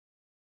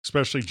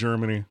 especially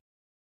Germany.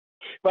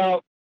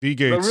 Well,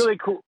 V-Gates.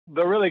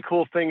 The really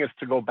cool thing is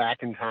to go back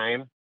in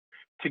time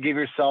to give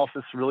yourself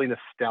this really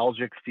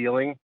nostalgic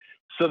feeling.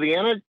 So the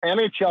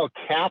NHL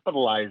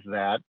capitalized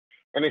that,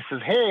 and it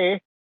says,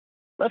 hey,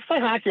 let's play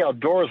hockey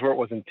outdoors where it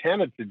was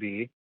intended to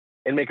be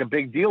and make a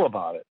big deal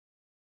about it.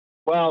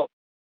 Well,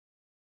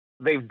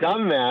 they've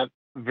done that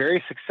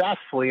very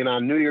successfully, and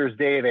on New Year's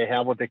Day, they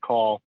have what they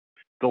call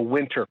the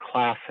Winter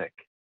Classic.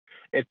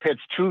 It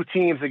pits two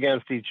teams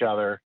against each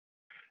other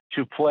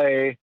to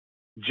play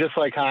just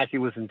like hockey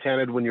was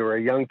intended when you were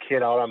a young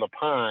kid out on the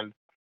pond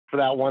for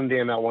that one day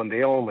and that one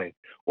day only.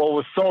 Well, it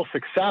was so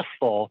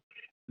successful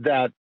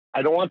that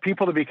I don't want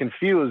people to be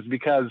confused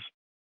because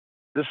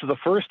this is the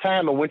first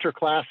time a Winter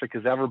Classic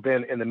has ever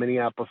been in the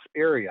Minneapolis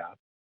area.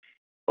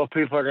 Well,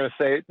 people are going to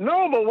say,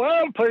 no, the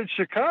Wild played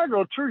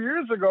Chicago 2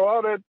 years ago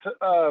out at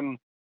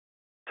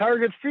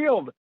Target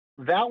Field.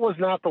 That was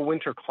not the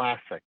Winter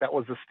Classic. That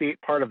was the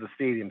part of the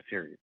Stadium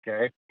Series,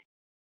 okay?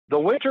 The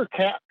Winter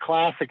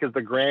Classic is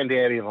the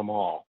granddaddy of them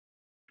all.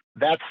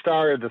 That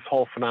started this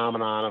whole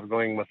phenomenon of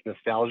going with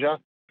nostalgia.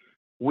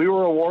 We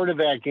were awarded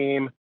that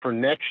game for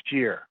next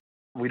year.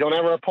 We don't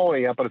have our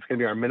opponent yet, but it's going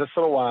to be our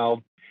Minnesota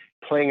Wild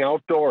playing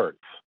outdoors.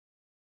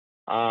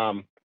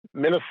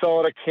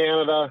 Minnesota,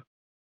 Canada,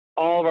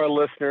 all of our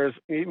listeners,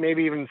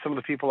 maybe even some of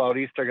the people out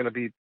east are going to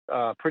be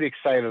pretty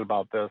excited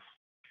about this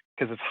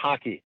because it's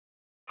hockey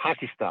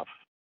stuff.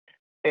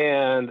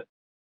 And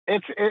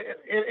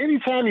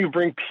anytime you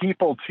bring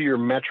people to your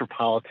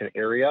metropolitan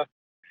area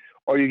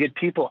or you get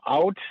people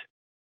out,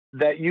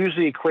 that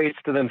usually equates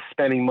to them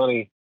spending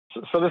money.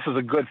 So this is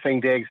a good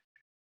thing, Dags.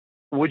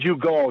 Would you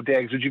go,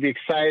 Dags? Would you be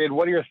excited?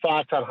 What are your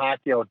thoughts on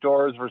hockey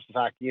outdoors versus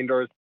hockey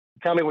indoors?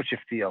 Tell me what you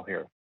feel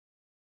here.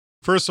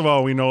 First of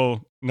all, we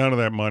know none of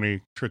that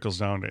money trickles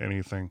down to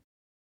anything.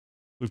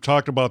 We've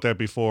talked about that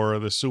before.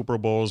 The Super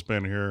Bowl's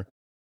been here.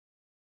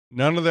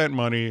 None of that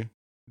money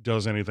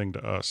does anything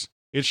to us.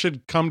 It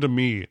should come to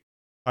me.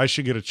 I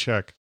should get a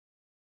check.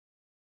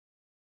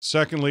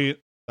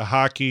 Secondly, the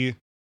hockey.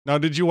 Now,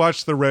 did you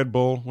watch the Red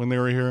Bull when they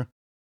were here?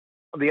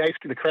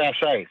 The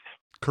crash ice.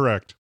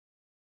 Correct.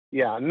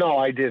 Yeah, no,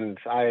 I didn't.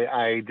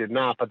 I did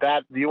not. But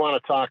do you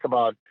want to talk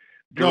about?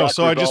 No,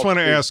 so I just want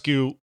to ask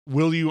you,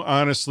 will you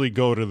honestly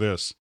go to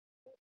this?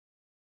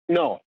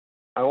 No,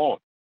 I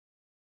won't.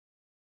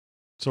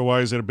 So why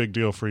is it a big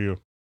deal for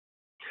you?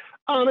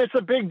 It's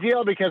a big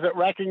deal because it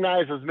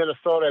recognizes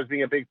Minnesota as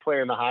being a big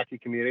player in the hockey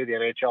community.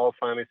 The NHL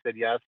finally said,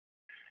 yes,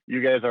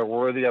 you guys are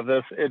worthy of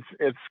this.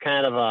 It's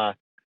kind of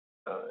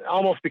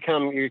almost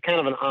become kind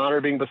of an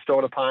honor being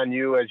bestowed upon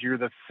you as you're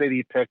the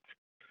city picked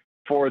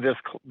for this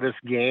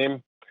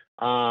game.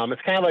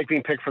 It's kind of like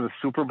being picked for the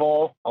Super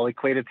Bowl. I'll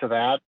equate it to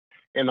that.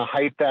 And the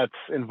hype that's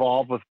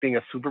involved with being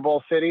a Super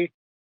Bowl city,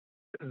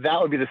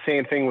 that would be the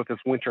same thing with this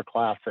Winter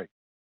Classic.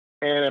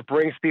 And it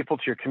brings people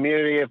to your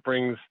community. It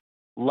brings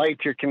light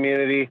to your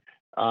community.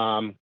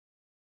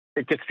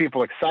 It gets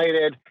people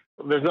excited.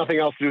 There's nothing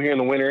else to do here in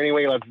the winter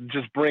anyway. Let's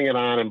just bring it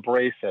on,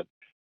 embrace it.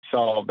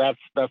 So that's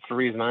the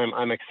reason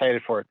I'm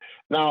excited for it.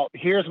 Now,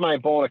 here's my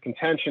bone of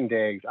contention,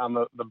 Dags, on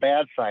the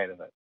bad side of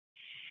it.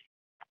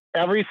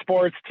 Every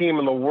sports team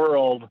in the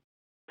world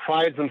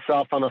prides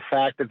themselves on the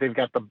fact that they've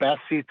got the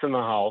best seats in the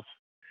house,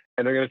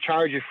 and they're going to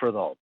charge you for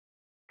those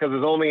because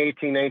there's only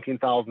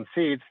 19,000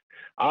 seats.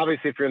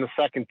 Obviously, if you're in the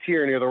second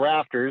tier near the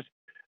rafters,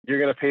 you're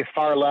going to pay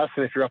far less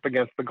than if you're up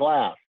against the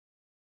glass.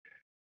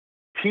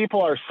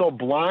 People are so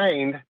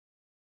blind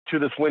to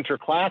this Winter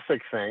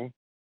Classic thing.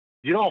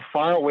 Do you know how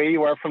far away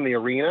you are from the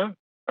arena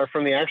or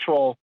from the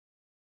actual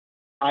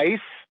ice?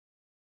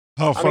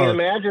 How far? I mean,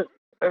 imagine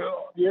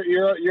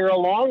you're a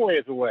long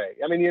ways away.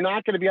 I mean, you're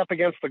not going to be up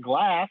against the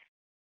glass,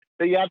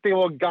 but yet they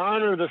will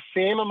garner the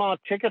same amount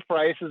of ticket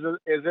prices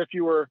as if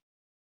you were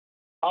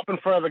up in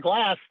front of the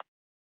glass.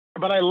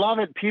 But I love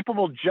it. People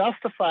will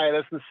justify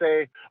this and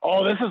say,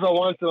 oh, this is a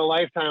once in a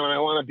lifetime and I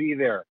want to be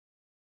there.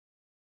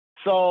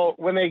 So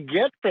when they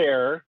get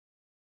there,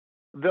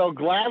 they'll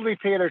gladly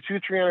pay their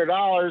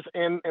 $200-300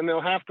 and they'll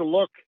have to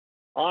look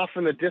off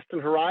in the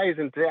distant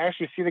horizon to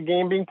actually see the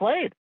game being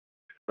played.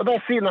 The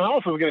best seat in the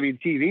house is going to be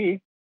TV.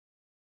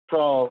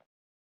 So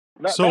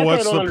what's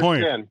the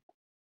point?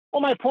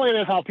 Well, my point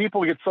is how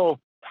people get so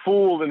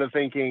fooled into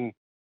thinking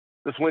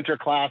this Winter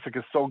Classic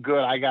is so good.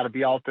 I got to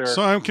be out there.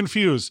 So I'm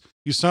confused.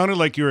 You sounded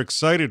like you're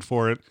excited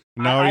for it.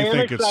 Now you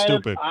think it's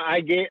stupid.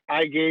 I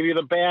gave you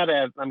the bad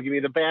end. I'm giving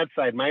you the bad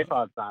side. My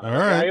thoughts on it. All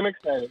right. I am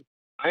excited.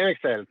 I am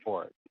excited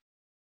for it.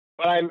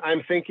 But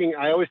I'm thinking.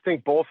 I always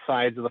think both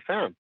sides of the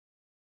fence.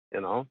 You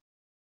know,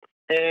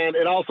 and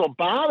it also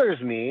bothers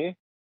me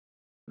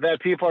that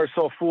people are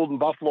so fooled in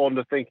Buffalo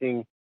into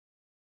thinking,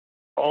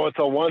 oh, it's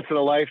a once in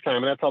a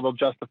lifetime, and that's how they'll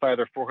justify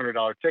their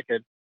 $400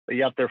 ticket. But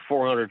yet they're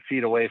 400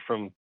 feet away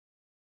from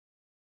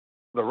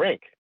the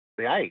rink,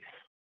 the ice.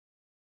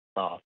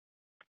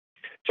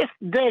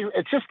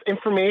 It's just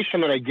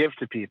information that I give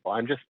to people.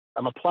 I'm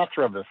a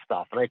plethora of this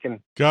stuff, and I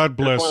can. God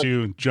bless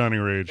you, Johnny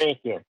Rage.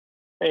 Thank you.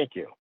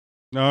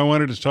 Now I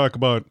wanted to talk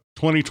about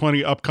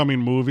 2020 upcoming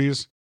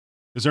movies.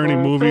 Is there any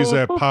movies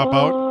that pop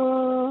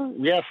out?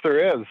 Yes,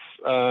 there is.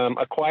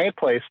 A Quiet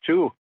Place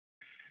 2.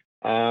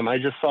 I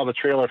just saw the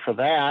trailer for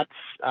that.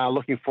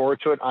 Looking forward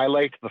to it. I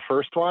liked the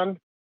first one.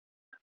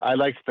 I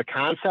liked the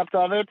concept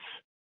of it.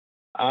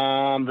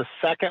 The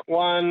second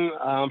one,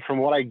 from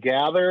what I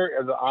gather,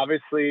 is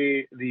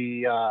obviously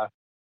I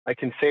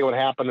can say what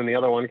happened in the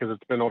other one because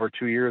it's been over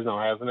 2 years now,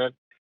 hasn't it?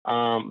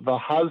 The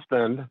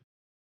husband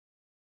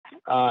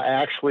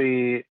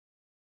actually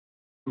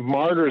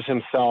martyrs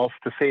himself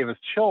to save his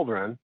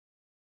children,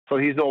 so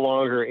he's no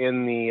longer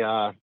in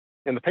the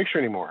picture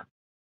anymore.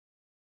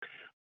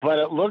 But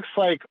it looks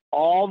like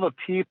all the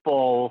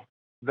people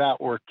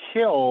that were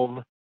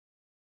killed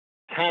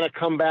kind of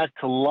come back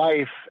to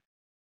life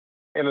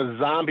in a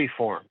zombie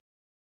form.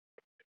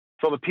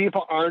 So the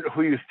people aren't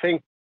who you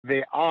think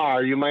they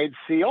are. You might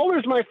see, oh,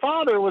 there's my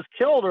father was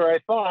killed, or I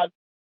thought,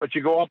 but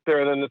you go up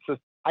there and then it's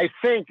just, I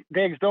think,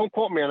 Diggs, don't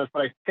quote me on this,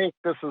 but I think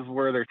this is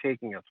where they're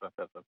taking us with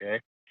this, okay?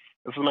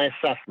 This is my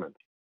assessment.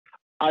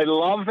 I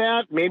love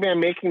that. Maybe I'm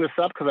making this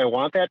up because I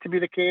want that to be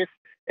the case.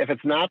 If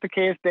it's not the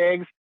case,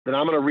 Diggs, then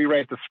I'm going to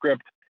rewrite the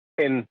script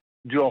and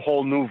do a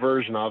whole new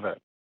version of it.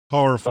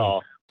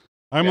 Powerful. So,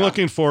 I'm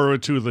looking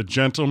forward to The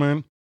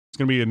Gentleman. It's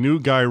going to be a new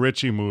Guy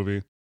Ritchie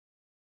movie.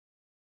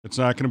 It's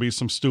not going to be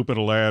some stupid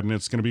Aladdin.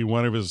 It's going to be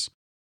one of his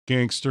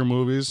gangster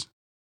movies.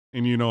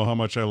 And you know how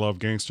much I love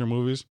gangster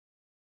movies.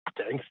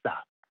 Gangsta.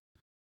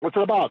 What's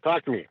it about?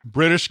 Talk to me.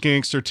 British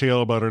gangster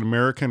tale about an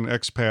American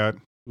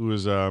expat who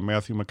is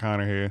Matthew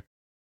McConaughey.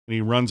 And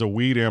he runs a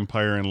weed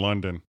empire in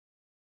London.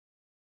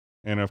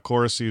 And of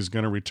course, he's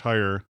going to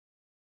retire,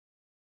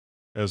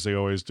 as they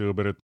always do.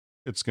 But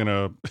it's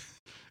gonna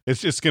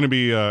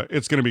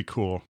be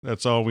cool.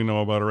 That's all we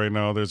know about it right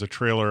now. There's a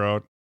trailer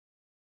out.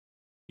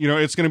 You know,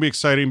 it's gonna be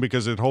exciting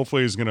because it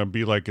hopefully is gonna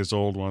be like his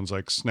old ones,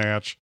 like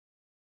Snatch,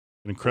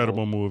 an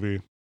incredible movie,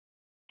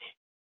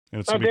 and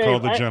it's gonna be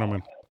called The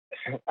Gentleman.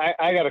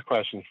 I got a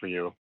question for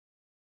you.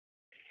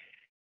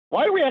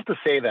 Why do we have to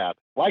say that?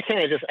 Why can't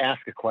I just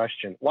ask a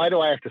question? Why do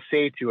I have to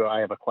say to you,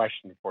 I have a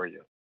question for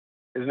you?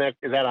 Is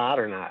that odd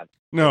or not?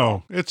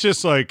 No, it's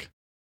just like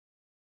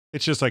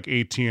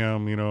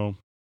ATM, you know.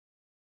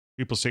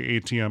 People say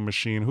ATM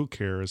machine. Who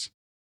cares?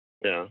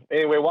 Yeah.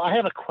 Anyway, well, I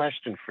have a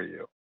question for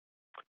you.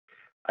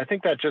 I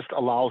think that just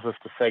allows us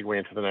to segue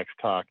into the next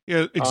talk.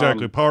 Yeah,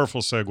 exactly.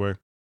 Powerful segue.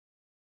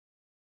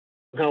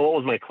 Now, what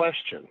was my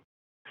question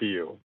to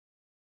you?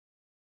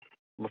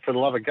 Well, for the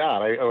love of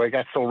God, I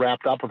got so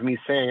wrapped up with me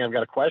saying I've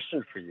got a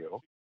question for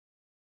you.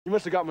 You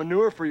must have got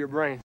manure for your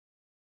brain.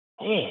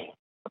 Hey,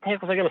 what the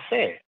heck was I going to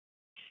say?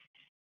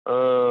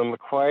 The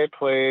Quiet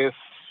Place,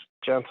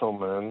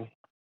 Gentleman.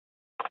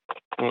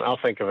 I'll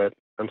think of it.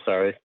 I'm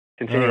sorry.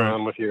 Continue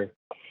on with your...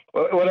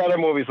 What other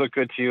movies look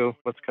good to you?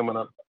 What's coming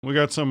up? We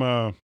got some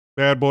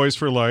Bad Boys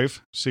for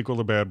Life, sequel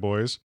to Bad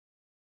Boys.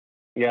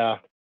 Yeah,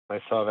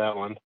 I saw that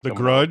one. The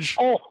Grudge.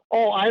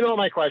 Oh, I know what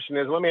my question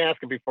is. Let me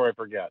ask it before I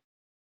forget.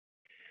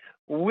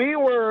 We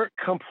were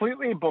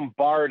completely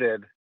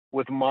bombarded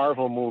with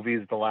Marvel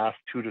movies the last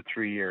 2 to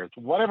 3 years.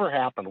 Whatever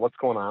happened? What's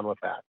going on with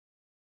that?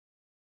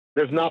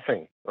 There's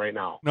nothing right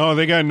now. No,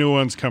 they got new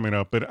ones coming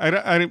up, but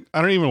I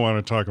don't even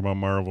want to talk about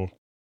Marvel.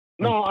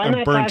 No, I'm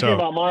not talking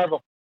about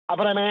Marvel.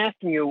 But I'm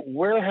asking you,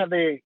 where have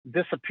they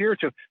disappeared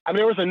to? I mean,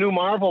 there was a new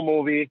Marvel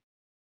movie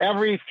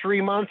every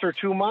 3 months or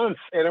 2 months,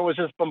 and it was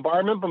just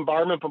bombardment, and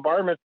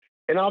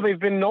now they've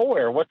been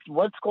nowhere. What's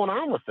going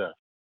on with this?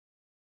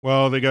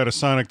 Well, they got a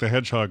Sonic the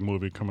Hedgehog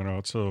movie coming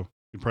out, so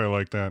you'd probably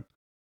like that.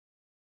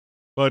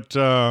 But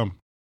our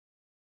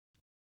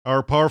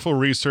powerful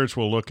research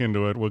will look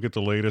into it. We'll get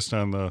the latest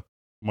on the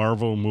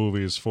Marvel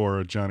movies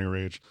for Johnny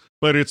Rage.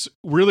 But it's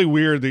really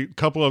weird. The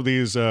couple of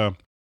these...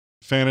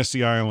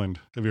 Fantasy Island.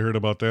 Have you heard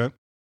about that?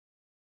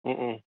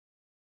 Mm-mm.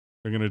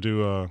 They're going to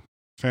do a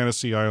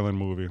Fantasy Island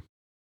movie.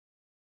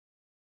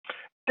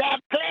 The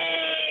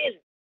plane!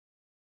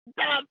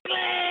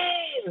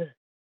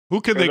 Who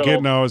could they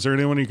get now? Is there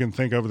anyone you can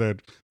think of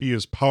that be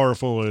as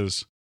powerful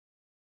as...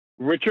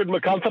 Richard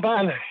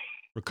McConaughey?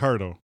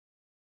 Ricardo.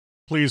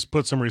 Please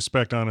put some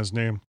respect on his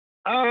name.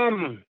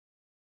 Well,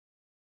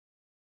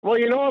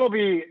 you know, it'll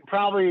be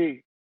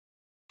probably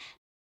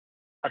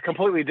a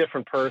completely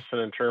different person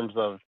in terms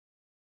of...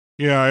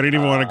 Yeah, I didn't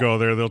even want to go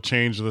there. They'll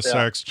change the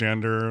sex,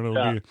 gender.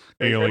 It'll be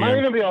alien.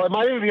 It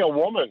might even be a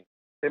woman.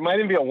 It might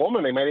even be a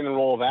woman. They might even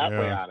roll that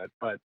way Yeah. on it.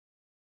 But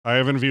I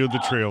haven't viewed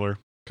the trailer.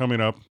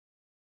 Coming up.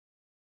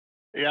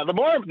 yeah, the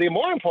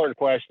more important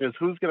question is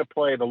who's going to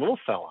play the little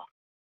fella?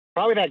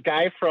 Probably that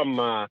guy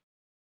from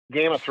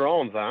Game of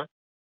Thrones, huh?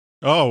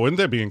 Oh, wouldn't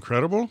that be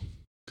incredible?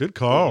 Good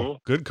call.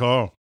 Mhm. Good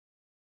call.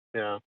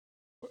 Yeah.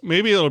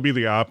 Maybe it'll be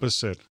the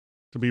opposite.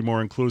 To be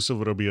more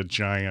inclusive, it'll be a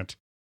giant.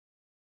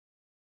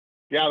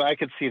 Yeah, I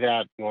could see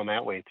that going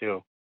that way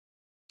too.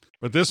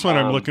 But this one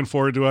I'm looking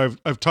forward to.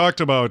 I've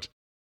talked about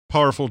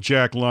powerful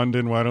Jack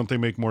London. Why don't they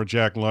make more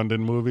Jack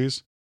London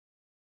movies?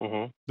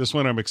 Hmm. This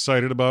one I'm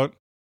excited about.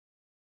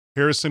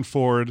 Harrison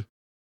Ford,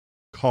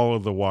 Call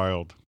of the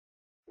Wild.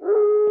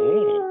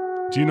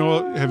 Do you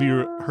know, have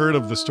you heard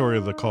of the story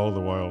of the Call of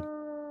the Wild?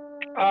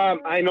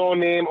 I know a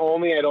name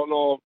only. I don't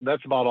know.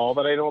 That's about all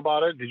that I know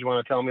about it. Did you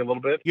want to tell me a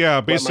little bit? Yeah,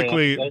 What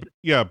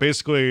my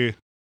basically,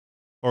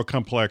 or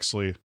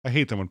complexly. I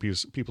hate them when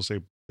people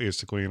say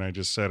basically, and I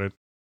just said it.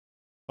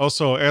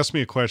 Also, ask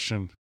me a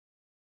question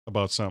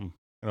about something,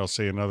 and I'll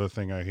say another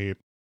thing I hate.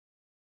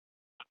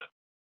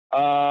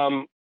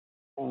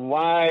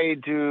 Why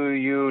do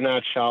you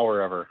not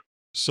shower ever?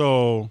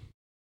 So,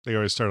 they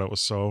always start out with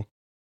so.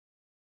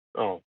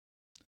 Oh,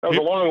 that was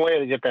a long way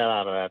to get that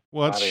out of that.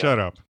 What? Shut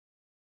up.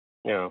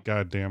 Yeah.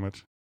 God damn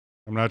it.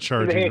 I'm not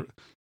charging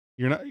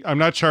you. I'm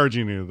not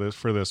charging you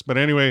for this. But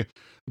anyway,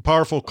 the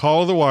powerful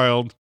Call of the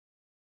Wild.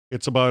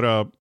 It's about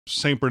a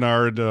Saint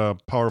Bernard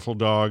powerful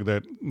dog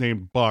that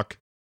named Buck,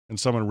 and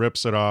someone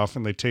rips it off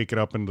and they take it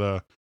up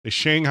they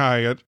Shanghai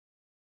it,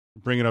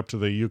 bring it up to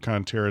the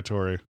Yukon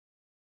Territory.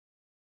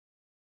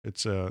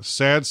 It's a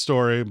sad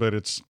story, but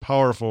it's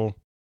powerful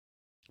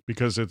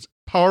because it's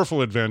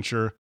powerful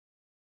adventure,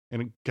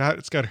 and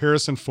it's got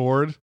Harrison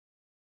Ford.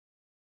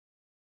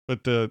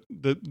 But the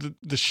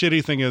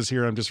shitty thing is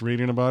here, I'm just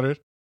reading about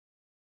it,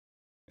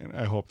 and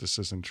I hope this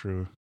isn't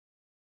true.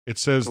 It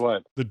says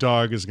what? The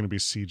dog is going to be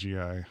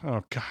CGI.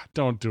 Oh God,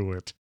 don't do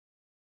it.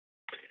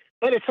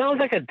 But it sounds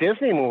like a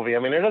Disney movie. I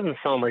mean, it doesn't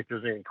sound like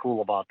there's anything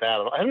cool about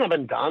that. Hasn't that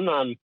been done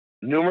on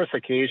numerous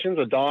occasions?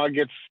 A dog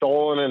gets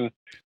stolen and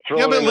thrown.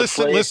 Yeah, but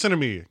in listen to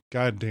me.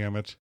 God damn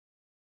it!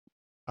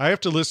 I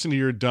have to listen to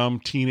your dumb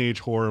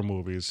teenage horror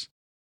movies.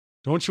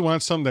 Don't you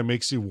want something that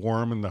makes you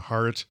warm in the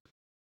heart?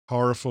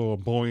 Powerful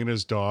boy and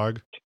his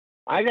dog.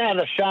 I got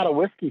a shot of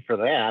whiskey for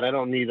that. I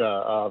don't need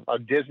a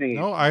Disney.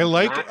 No, I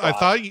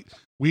thought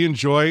we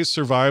enjoy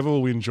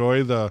survival. We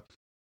enjoy the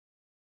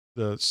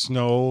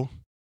snow.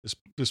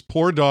 This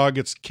poor dog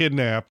gets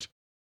kidnapped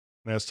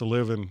and has to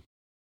live in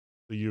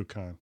the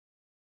Yukon.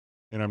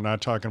 And I'm not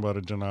talking about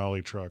a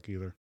Denali truck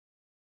either.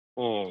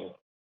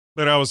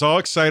 But I was all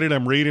excited.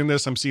 I'm reading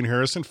this. I'm seeing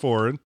Harrison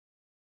Ford.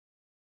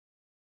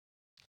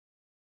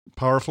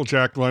 Powerful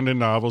Jack London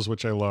novels,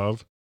 which I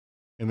love.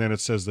 And then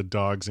it says the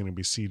dog's going to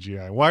be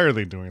CGI. Why are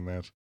they doing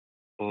that?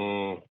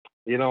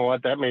 You know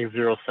what? That makes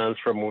zero sense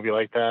for a movie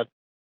like that.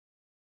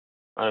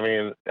 I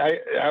mean,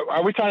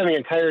 are we talking the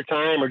entire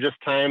time or just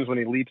times when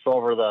he leaps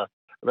over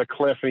the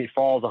cliff and he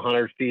falls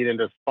 100 feet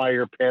into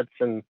fire pits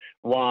and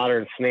water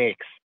and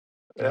snakes?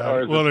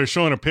 Well, they're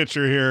showing a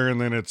picture here, and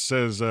then it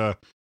says,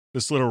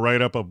 this little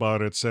write-up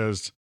about it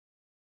says,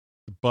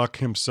 Buck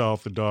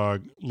himself, the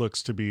dog,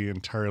 looks to be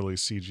entirely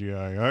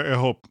CGI. I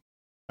hope.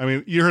 I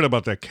mean, you heard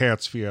about that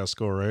Cats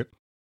fiasco, right?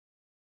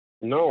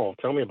 No,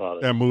 tell me about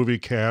it. That movie,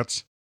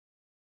 Cats.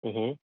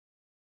 Mm-hmm.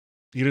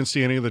 You didn't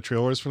see any of the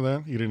trailers for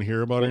that? You didn't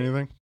hear about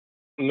anything?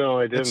 No,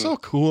 I didn't. It's so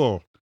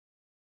cool.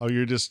 Oh,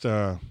 you're just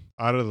out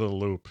of the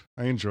loop.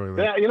 I enjoy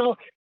that. Yeah, you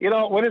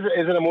know, what is it?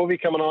 Is it a movie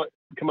coming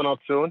out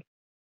soon?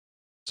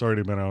 It's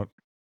already been out.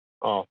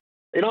 Oh,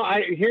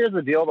 here's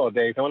the deal though,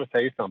 Dave. I want to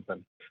tell you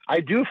something. I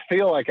do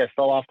feel like I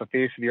fell off the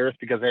face of the earth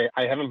because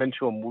I haven't been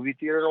to a movie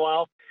theater in a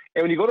while.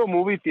 And when you go to a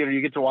movie theater,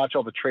 you get to watch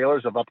all the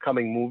trailers of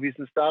upcoming movies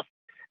and stuff.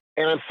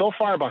 And I'm so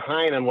far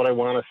behind on what I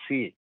want to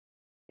see,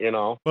 you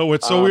know. But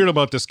what's so weird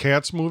about this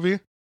Cats movie?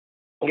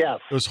 Yes.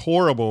 It was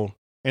horrible.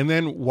 And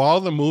then while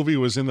the movie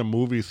was in the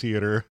movie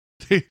theater,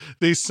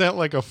 they sent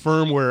like a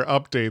firmware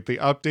update. They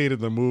updated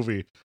the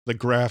movie, the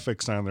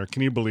graphics on there.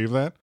 Can you believe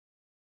that?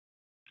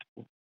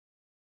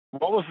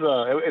 What was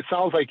it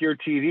sounds like your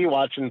TV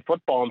watching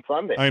football on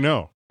Sunday. I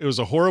know. It was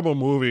a horrible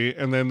movie,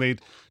 and then they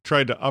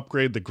tried to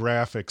upgrade the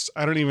graphics.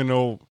 I don't even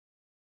know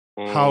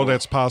how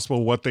that's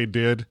possible, what they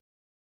did.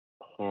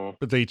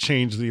 But they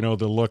changed, the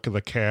look of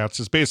the cats.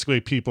 It's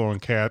basically people in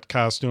cat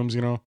costumes,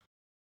 you know?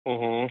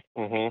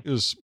 It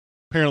was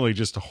apparently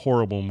just a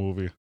horrible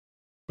movie.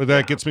 But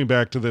that gets me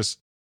back to this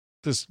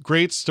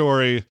great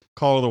story,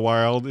 Call of the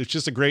Wild. It's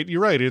just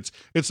you're right,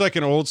 it's like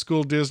an old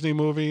school Disney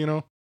movie, you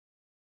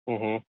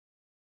know?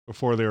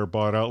 Before they were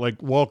bought out,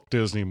 like Walt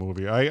Disney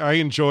movie. I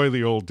enjoy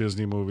the old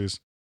Disney movies.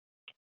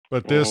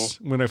 But this,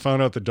 when I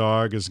found out the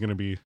dog is going to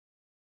be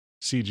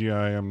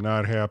CGI, I'm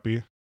not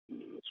happy.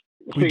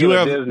 We do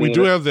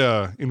have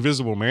the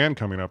Invisible Man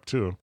coming up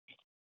too.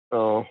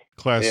 Oh,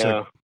 classic.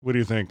 Yeah. What do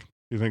you think? Do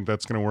you think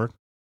that's going to work?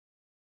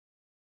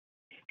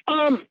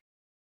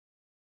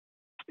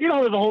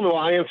 There's a whole new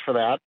audience for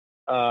that.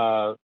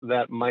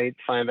 That might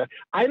find that.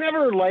 I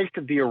never liked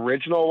the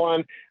original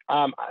one.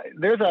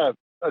 There's a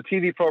a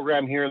TV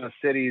program here in the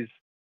cities.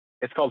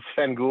 It's called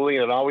Svengoolie,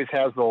 and it always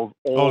has those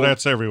old. Oh,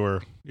 that's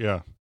everywhere.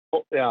 Yeah.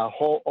 Yeah,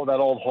 that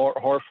old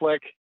horror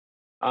flick.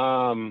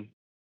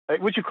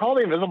 Would you call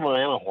The Invisible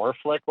Man a horror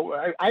flick?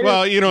 Well,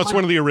 it's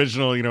one of the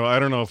original. I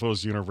don't know if it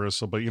was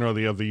Universal, but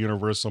they have the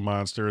Universal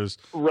monsters,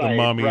 the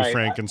Mummy,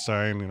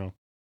 Frankenstein.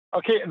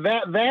 Okay,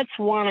 that's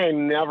one I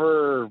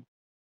never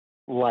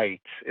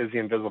liked, is The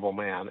Invisible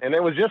Man, and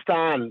it was just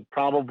on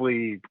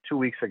probably 2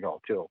 weeks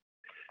ago too.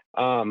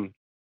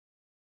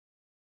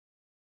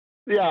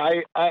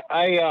 Yeah,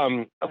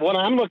 I what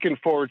I'm looking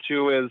forward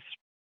to is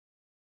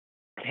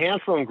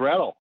Hansel and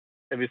Gretel.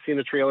 Have you seen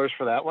the trailers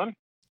for that one?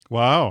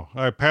 Wow,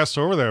 I passed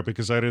over that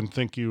because I didn't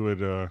think you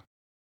would. I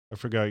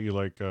forgot you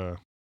like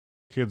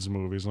kids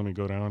movies. Let me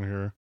go down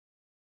here.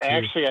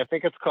 Actually, I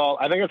think it's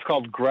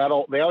called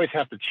Gretel. They always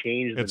have to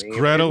change the name. It's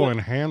Gretel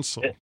and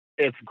Hansel.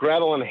 It's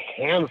Gretel and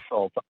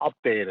Hansel. It's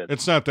updated.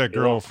 It's not that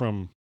girl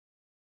from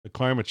the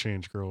climate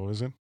change girl,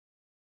 is it?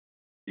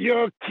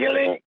 You're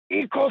killing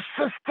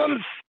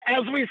ecosystems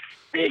as we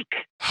speak.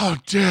 How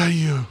dare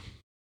you?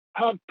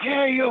 How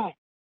dare you?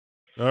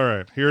 All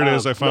right, here it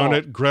is. I found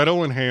it.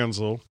 Gretel and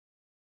Hansel.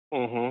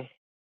 Mm-hmm.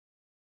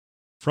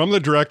 From the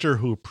director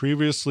who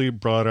previously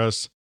brought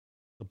us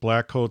The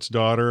Blackcoat's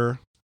Daughter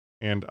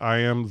and I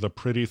Am the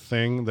Pretty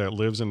Thing That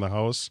Lives in the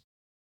House,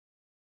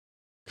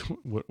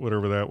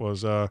 whatever that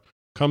was,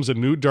 comes a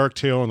new dark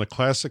tale in the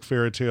classic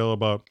fairy tale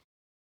about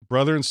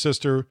brother and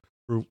sister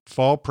who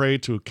fall prey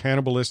to a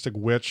cannibalistic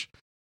witch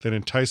that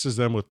entices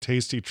them with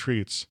tasty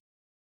treats.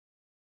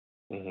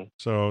 Mm-hmm.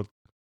 So,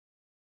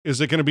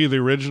 is it going to be the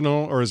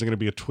original or is it going to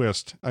be a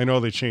twist? I know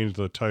they changed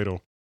the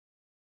title.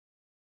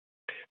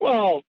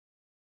 Well,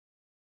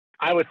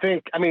 I would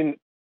think,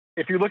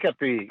 if you look at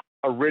the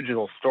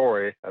original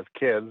story as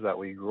kids that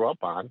we grew up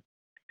on,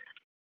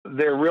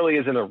 there really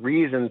isn't a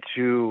reason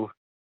to.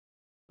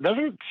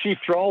 Doesn't she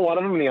throw one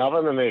of them in the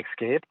oven and they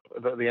escape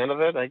at the end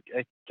of it? I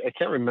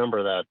can't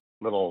remember that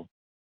little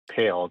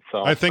tale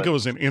itself. I think it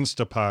was an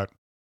Instapot.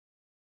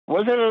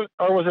 Was it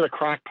or was it a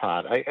crock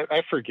pot?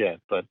 I forget,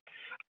 but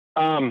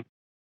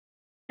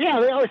yeah,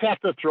 they always have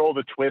to throw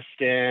the twist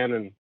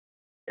in,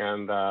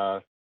 and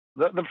the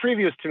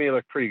previews to me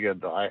look pretty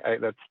good though.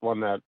 That's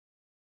one that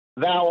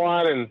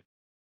one, and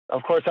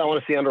of course I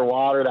want to see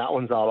Underwater. That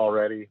one's out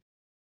already.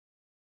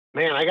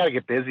 Man, I got to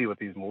get busy with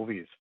these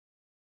movies.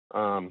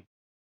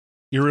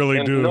 You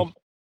really do.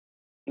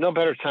 No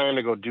better time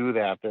to go do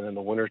that than in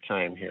the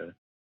wintertime here.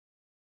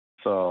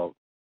 So.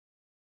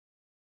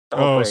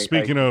 Oh,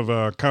 speaking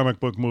of comic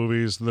book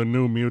movies, the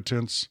New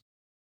Mutants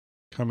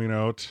coming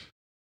out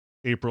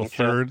April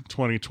 3rd,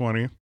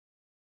 2020.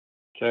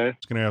 Okay.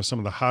 It's going to have some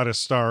of the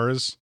hottest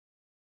stars,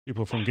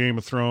 people from Game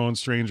of Thrones,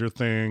 Stranger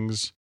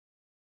Things.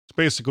 It's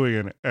basically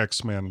an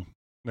X-Men,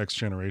 Next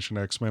Generation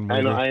X-Men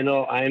movie. I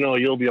know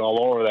you'll be all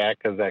over that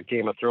because that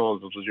Game of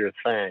Thrones was your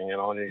thing,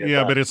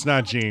 Yeah, but it's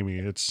not Jamie.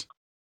 It's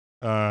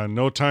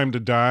No Time to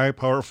Die,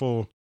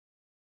 powerful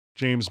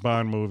James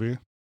Bond movie.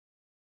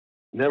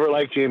 Never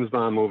liked James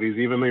Bond movies,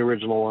 even the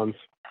original ones.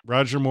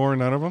 Roger Moore,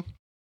 none of them?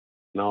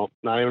 No,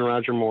 not even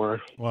Roger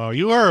Moore. Wow,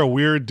 you are a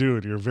weird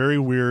dude. You're very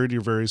weird.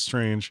 You're very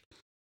strange.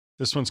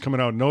 This one's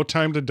coming out, No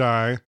Time to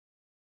Die,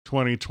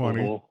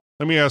 2020. Mm-hmm.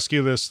 Let me ask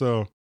you this,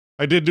 though.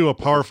 I did do a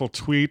powerful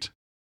tweet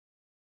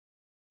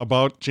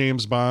about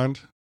James Bond.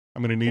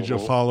 I'm going to need you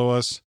to follow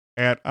us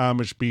at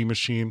Amish Bee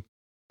Machine.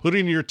 Put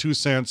in your 2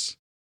 cents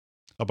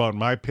about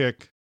my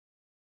pick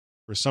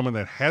for someone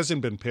that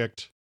hasn't been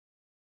picked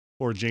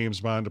for James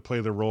Bond to play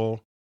the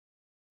role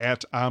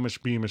at Amish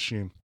Bee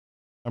Machine.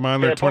 I'm on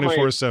there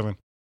 24/7.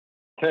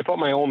 Can I put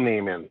my own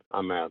name in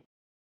on that?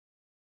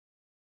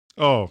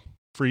 Oh,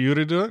 for you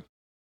to do it?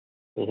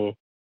 Mm-hmm.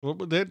 Well,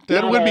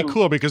 that would be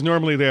cool because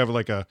normally they have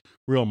like a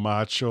real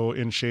macho,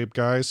 in shape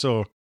guy.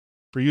 So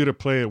for you to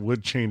play it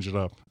would change it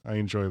up. I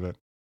enjoy that.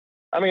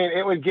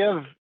 It would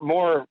give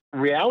more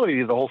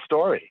reality to the whole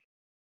story.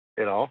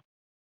 It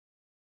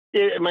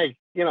might,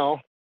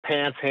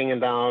 pants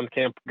hanging down,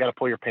 got to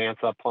pull your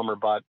pants up, plumber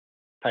butt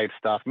type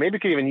stuff. Maybe you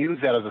could even use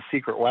that as a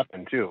secret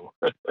weapon too,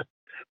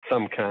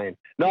 some kind.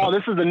 No,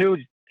 this is the new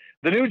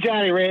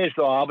Johnny Rage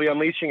though. I'll be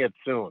unleashing it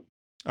soon.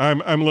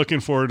 I'm looking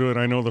forward to it.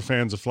 I know the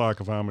fans of Flock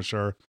of Amish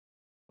are.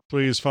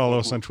 Please follow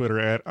us on Twitter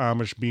at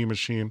Amish Bee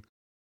Machine.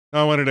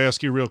 Now I wanted to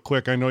ask you real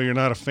quick. I know you're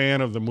not a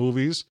fan of the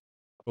movies,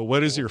 but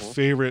what is your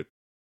favorite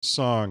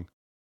song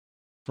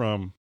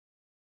from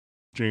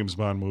James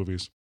Bond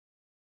movies?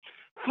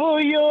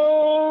 For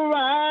your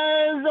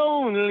eyes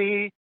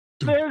only,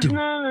 there's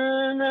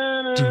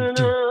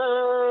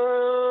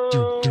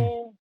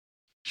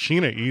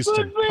Sheena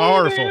Easton,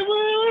 powerful.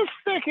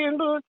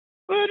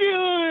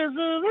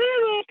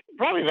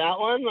 Probably that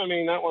one.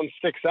 That one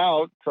sticks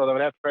out, so that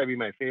would have to probably be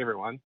my favorite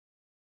one.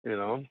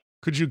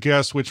 Could you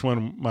guess which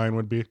one mine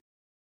would be?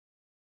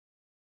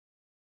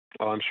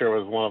 Oh, I'm sure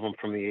it was one of them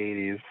from the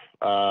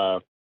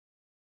 80s.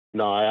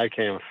 No, I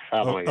can't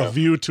fathom it. A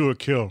View to a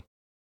Kill.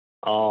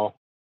 Oh,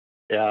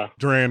 yeah.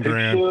 Duran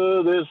Duran.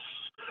 Picture this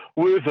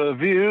with a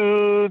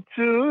view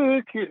to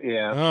a kill.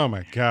 Yeah. Oh,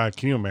 my God.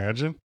 Can you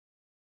imagine?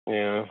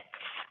 Yeah.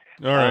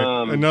 All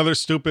right. Another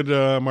stupid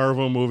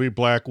Marvel movie,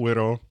 Black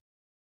Widow.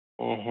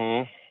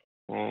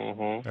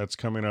 That's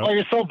coming up. Oh,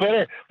 you're so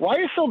bitter. Why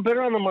are you so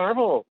bitter on the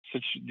Marvel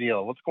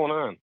deal? What's going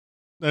on?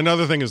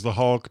 Another thing is the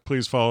Hulk.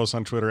 Please follow us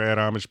on Twitter at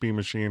Amish Bee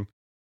Machine.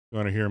 You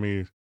want to hear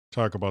me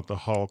talk about the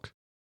Hulk.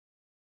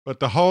 But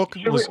the Hulk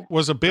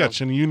was a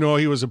bitch, and you know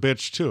he was a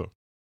bitch too.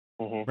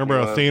 Remember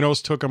how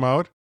Thanos took him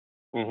out?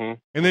 And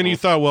then you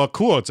thought, well,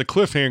 cool, it's a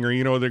cliffhanger.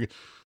 You know,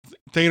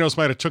 Thanos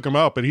might have took him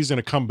out, but he's going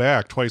to come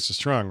back twice as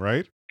strong,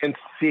 right? And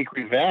seek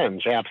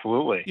revenge,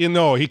 absolutely. You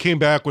know, he came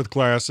back with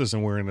glasses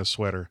and wearing a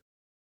sweater.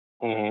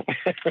 Yeah.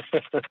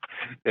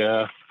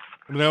 I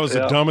mean, that was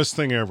the dumbest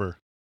thing ever.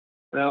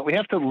 Now, we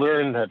have to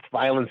learn that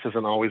violence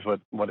isn't always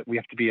what we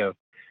have to be a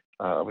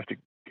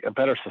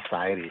better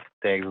society,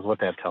 Dave, is what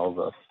that tells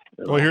us.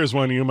 Well, here's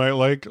one you might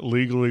like.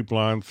 Legally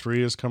Blonde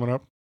 3 is coming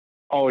up.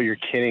 Oh, you're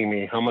kidding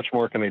me. How much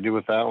more can they do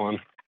with that one?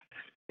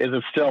 Is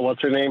it still,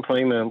 what's her name,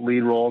 playing the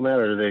lead role in that,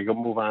 or do they go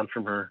move on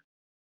from her?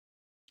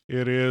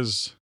 It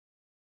is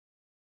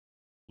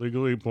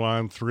Legally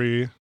Blonde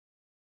 3.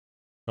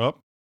 Oh,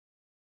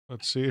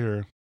 let's see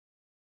here.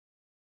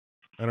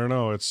 I don't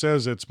know. It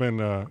says it's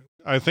been,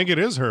 I think it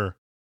is her.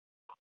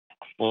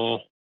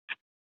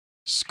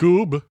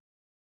 Scoob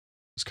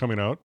is coming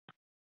out.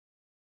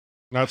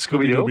 Not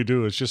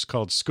Scooby-Dooby-Doo. It's just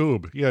called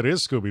Scoob. Yeah, it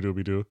is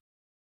Scooby-Dooby-Doo.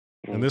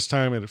 And this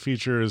time it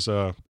features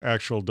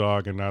actual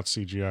dog and not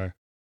CGI.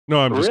 No,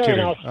 I'm just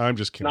kidding. I'm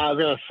just kidding. No, I was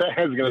going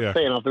to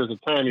say, if there's a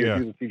time you're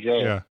using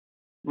CGI. Yeah.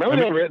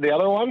 Remember the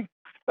other one?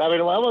 I mean,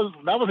 that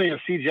wasn't even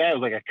CGI. It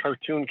was like a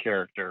cartoon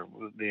character.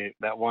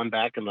 That one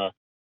back in the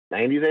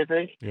 90s, I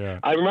think. Yeah.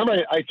 I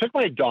remember I took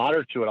my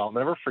daughter to it. I'll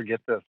never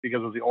forget this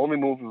because it was the only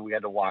movie we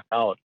had to walk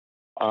out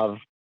of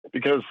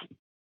because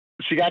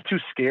she got too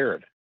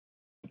scared.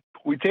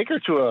 We take her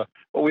to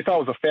what we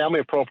thought was a family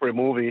appropriate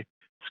movie,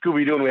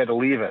 Scooby-Doo, and we had to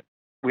leave it.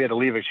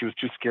 She was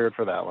too scared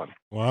for that one.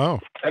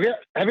 Wow. Have you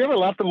ever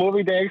left a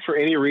movie, Dags, for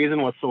any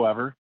reason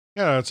whatsoever?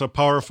 Yeah, it's a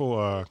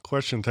powerful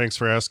question. Thanks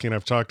for asking.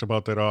 I've talked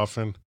about that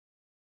often.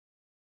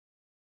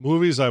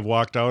 Movies I've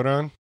walked out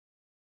on.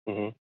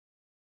 I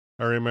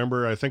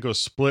remember, I think it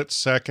was Split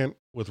Second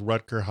with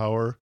Rutger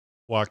Hauer.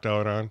 Walked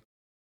out on.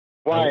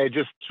 Why?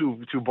 Just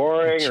too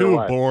boring? Too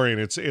boring.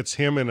 It's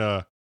him in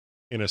a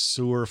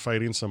sewer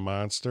fighting some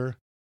monster.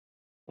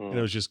 And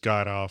it was just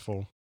god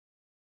awful.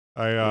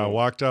 I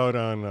walked out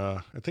on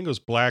I think it was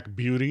Black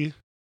Beauty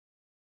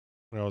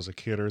when I was a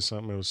kid or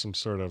something. It was some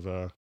sort of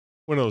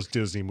one of those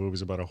Disney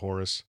movies about a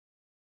horse.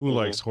 Who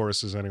likes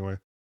horses anyway?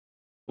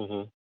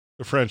 The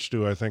French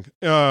do, I think.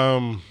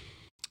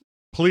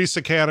 Police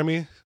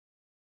Academy.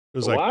 It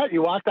was what?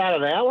 You walked out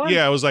of that one?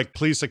 Yeah, it was like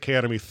Police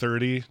Academy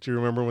 30. Do you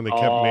remember when they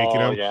kept making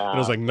them? Yeah, and it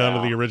was like none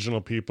of the original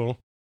people.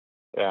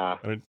 Yeah.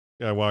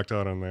 I walked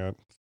out on that.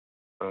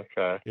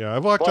 Okay. Yeah,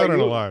 I've walked out on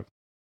a lot.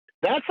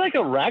 That's like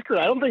a record.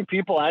 I don't think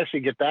people actually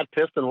get that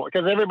pissed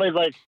because everybody's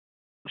like,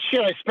 shit,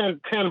 I spent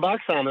 $10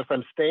 on this.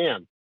 I'm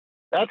staying.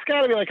 That's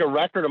got to be like a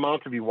record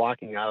amount to be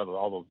walking out of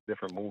all those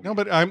different movies. No,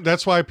 but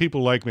that's why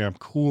people like me. I'm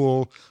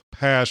cool,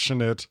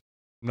 passionate.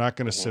 I'm not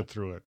going to sit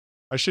through it.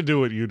 I should do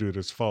what you do,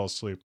 just fall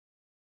asleep.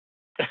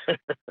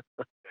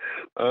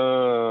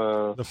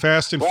 The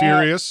Fast and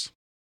Furious.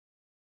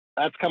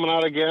 That's coming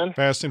out again?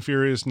 Fast and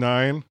Furious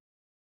 9.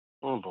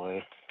 Oh,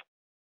 boy.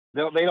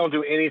 They don't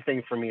do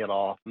anything for me at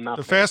all.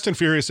 Nothing. The Fast and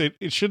Furious, it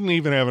shouldn't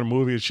even have a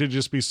movie. It should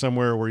just be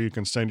somewhere where you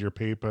can send your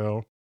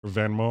PayPal or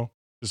Venmo.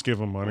 Just give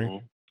them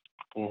money.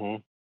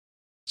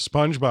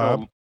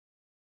 SpongeBob.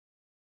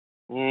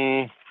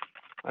 I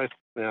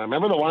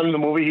remember the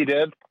movie he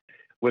did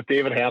with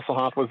David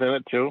Hasselhoff was in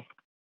it too.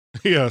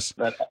 Yes.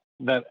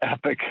 That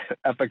epic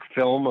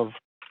film of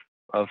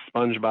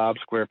SpongeBob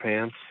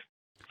SquarePants.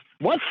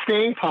 What's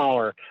staying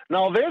power?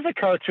 Now there's a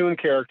cartoon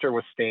character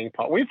with staying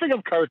power. When you think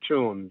of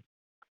cartoons,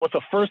 what's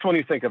the first one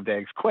you think of,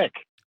 Diggs? Quick.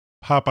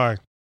 Popeye.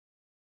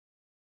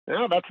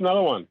 Yeah, that's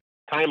another one.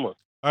 Timeless.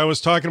 I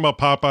was talking about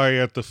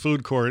Popeye at the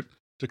food court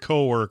to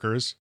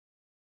coworkers.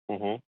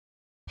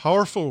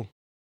 Powerful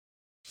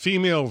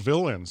female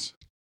villains.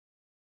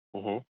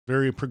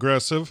 Very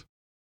progressive.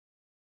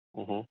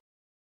 The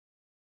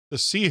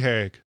Sea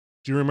Hag.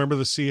 Do you remember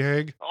the Sea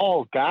Hag?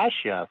 Oh, gosh,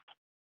 yes.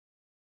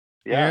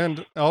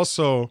 And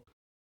also,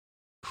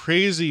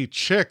 crazy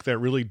chick that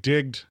really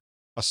digged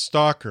a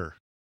stalker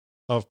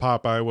of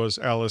Popeye was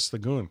Alice the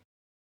Goon.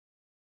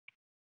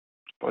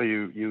 Well,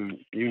 you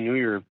knew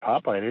your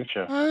Popeye, didn't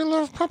you? I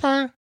love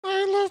Popeye.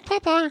 I love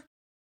Popeye.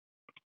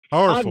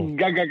 Powerful.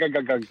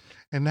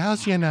 And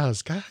now's your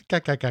nose. Popeye.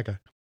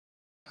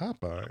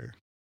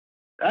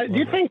 Do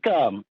you think,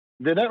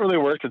 did that really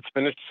work? Did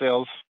spinach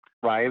sales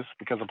rise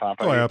because of Popeye?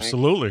 Oh,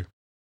 absolutely.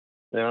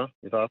 Yeah,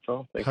 you thought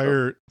so?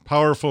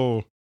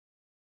 Powerful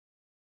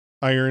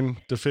iron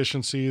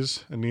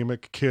deficiencies,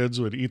 anemic kids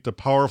would eat the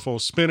powerful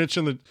spinach.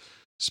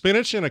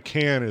 Spinach in a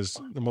can is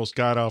the most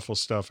god-awful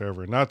stuff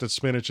ever. Not that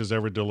spinach is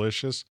ever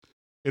delicious.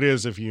 It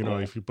is if you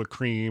put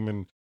cream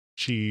and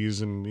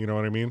cheese and you know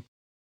what I mean?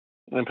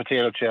 And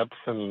potato chips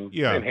and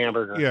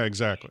hamburger. Yeah,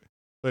 exactly.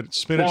 But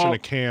spinach in a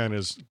can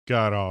is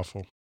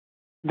god-awful.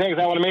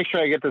 Thanks. I want to make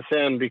sure I get this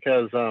in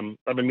because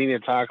I've been meaning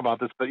to talk about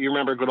this. But you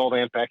remember good old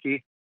Aunt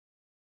Becky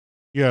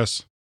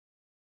Yes.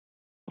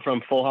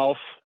 from Full House?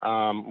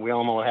 We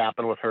all know what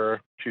happened with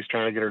her. She's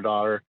trying to get her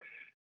daughter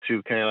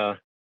to kind of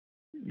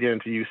get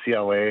into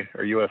UCLA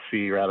or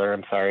USC rather.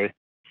 I'm sorry.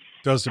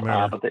 Doesn't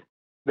matter. But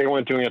they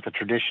weren't doing it the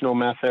traditional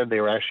method. They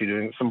were actually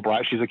doing some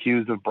she's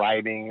accused of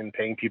bribing and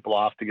paying people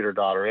off to get her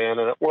daughter in,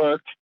 and it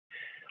worked.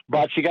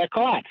 But she got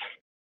caught.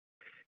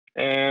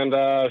 And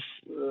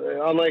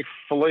unlike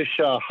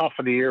Felicia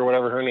Huffady or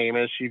whatever her name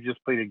is, she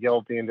just pleaded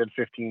guilty and did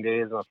 15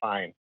 days and a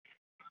fine.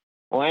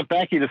 Well, Aunt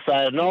Becky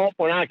decided, nope,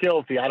 we're not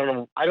guilty. I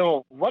don't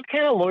know what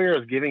kind of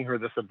lawyer is giving her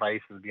this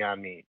advice is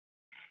beyond me.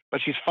 But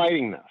she's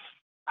fighting this.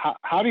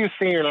 How do you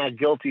say you're not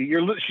guilty?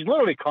 She's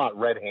literally caught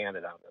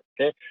red-handed on this.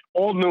 Okay,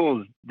 old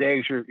news,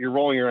 Dags. You're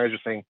rolling your eyes. You're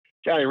saying,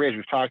 Johnny Rage,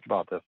 we've talked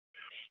about this.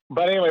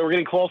 But anyway, we're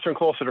getting closer and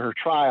closer to her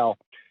trial.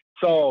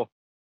 So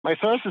my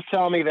sources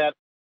tell me that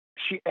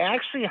she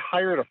actually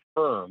hired a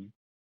firm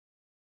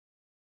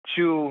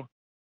to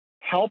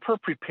help her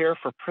prepare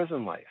for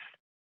prison life.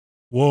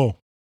 Whoa.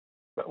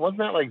 But wasn't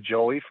that like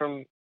Joey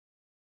from?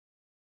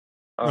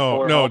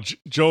 No.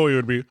 Joey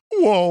would be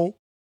whoa.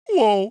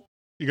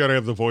 You got to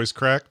have the voice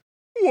crack.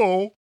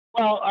 Whoa.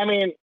 Well, I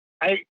mean,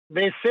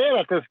 they say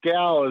that this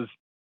gal is,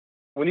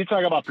 when you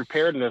talk about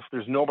preparedness,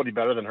 there's nobody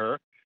better than her.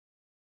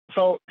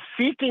 So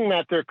seeking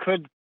that there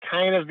could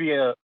kind of be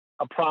a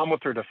problem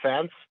with her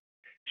defense,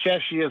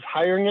 she is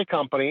hiring a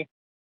company.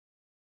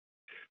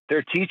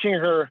 They're teaching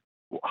her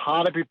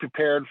how to be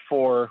prepared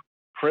for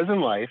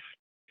prison life.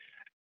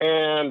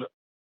 And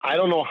I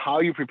don't know how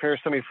you prepare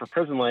somebody for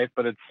prison life,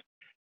 but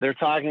they're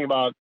talking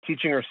about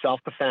teaching her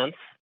self-defense,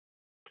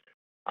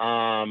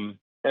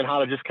 and how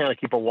to just kind of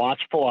keep a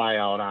watchful eye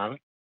out on.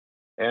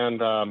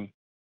 And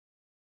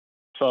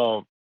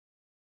so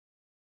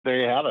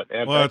there you have it.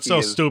 And well, it's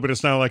so stupid.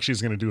 It's not like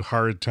she's going to do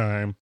hard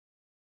time.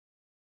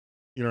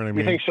 You know what I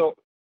mean? You think so?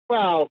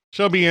 Well,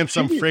 she'll be in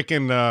some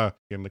freaking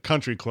in the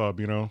country club.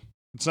 You know,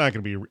 it's not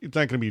going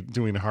to be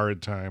doing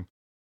hard time.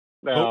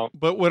 No.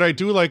 But what I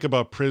do like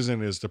about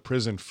prison is the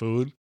prison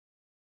food.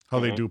 How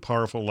they do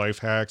powerful life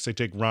hacks. They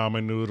take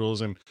ramen noodles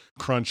and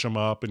crunch them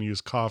up and use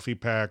coffee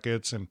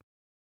packets and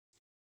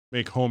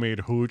make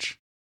homemade hooch.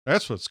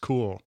 That's what's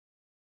cool.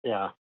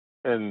 Yeah.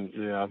 And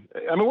yeah,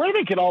 I mean, where do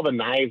they get all the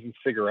knives and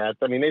cigarettes?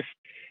 I mean,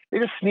 they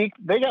just sneak.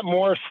 They got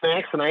more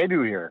snacks than I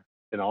do here.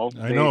 You know.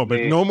 I know,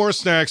 but no more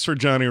snacks for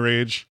Johnny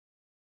Rage.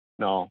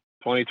 No,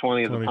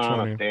 2020 is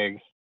upon us,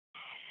 Diggs.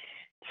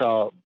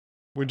 So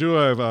we do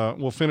have.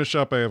 We'll finish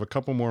up. I have a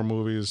couple more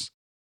movies.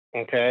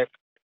 Okay.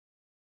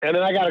 And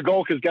then I got to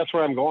go because guess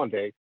where I'm going,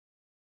 Dave?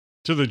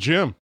 To the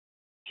gym.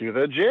 To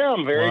the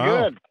gym. Very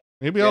wow. good.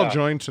 Maybe I'll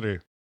join today.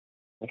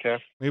 Okay.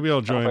 Maybe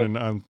I'll join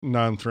a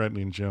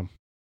non-threatening gym.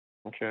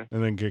 Okay.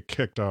 And then get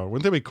kicked out.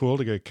 Wouldn't that be cool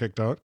to get kicked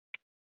out?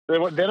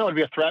 Then it would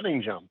be a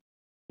threatening gym.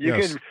 You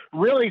could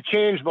really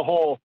change the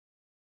whole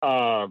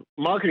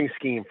marketing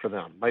scheme for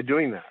them by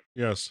doing that.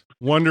 Yes.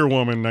 Wonder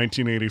Woman,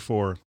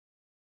 1984.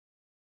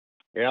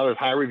 Yeah, there's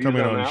high reviews on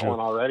that one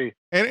already.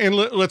 And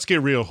let's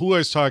get real. Who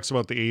always talks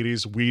about the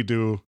 80s? We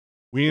do.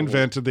 We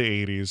invented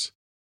the 80s.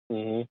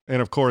 Mm-hmm.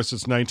 And of course,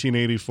 it's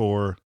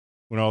 1984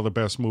 when all the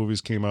best movies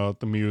came out,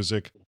 the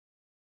music.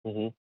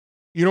 Mm-hmm.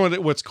 You know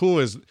what's cool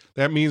is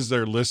that means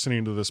they're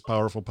listening to this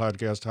powerful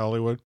podcast,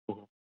 Hollywood.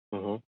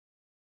 Mm-hmm.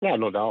 Yeah,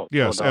 no doubt.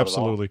 Yes, no doubt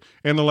absolutely.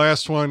 And the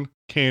last one,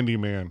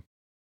 Candyman.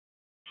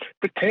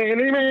 The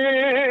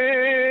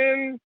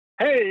Candyman.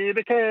 Hey,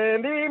 the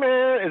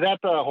Candyman. Is that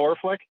the horror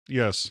flick?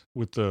 Yes,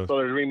 with the. So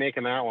they're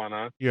remaking that one,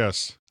 huh?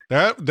 Yes,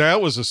 that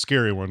was a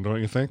scary one,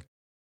 don't you think?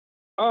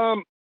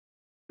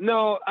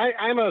 No,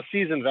 I'm a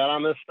seasoned vet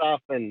on this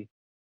stuff, and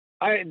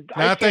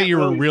not that you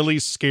were really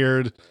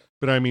scared,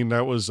 but I mean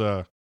that was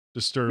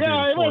disturbing.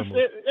 Yeah, it was.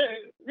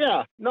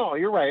 Yeah, no,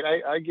 you're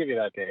right. I give you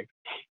that, Dave.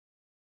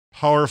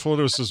 Powerful.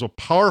 This is a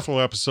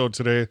powerful episode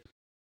today.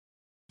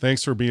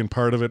 Thanks for being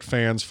part of it,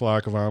 fans,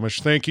 flock of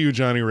Amish. Thank you,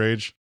 Johnny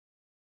Rage.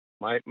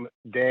 My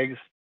Dags,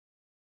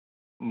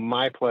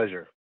 my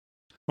pleasure.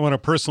 I want to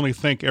personally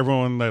thank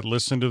everyone that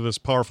listened to this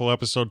powerful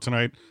episode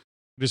tonight.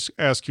 Just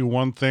ask you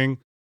one thing.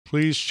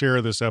 Please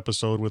share this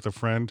episode with a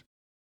friend.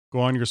 Go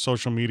on your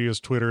social medias,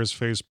 Twitters,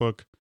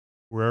 Facebook,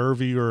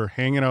 wherever you're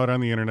hanging out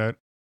on the internet,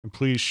 and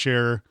please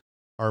share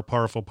our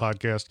powerful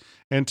podcast.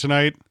 And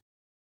tonight,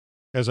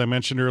 as I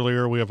mentioned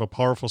earlier, we have a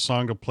powerful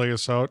song to play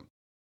us out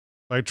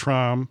by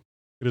Trom.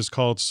 It is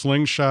called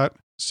Slingshot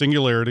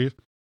Singularity.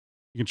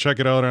 You can check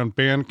it out on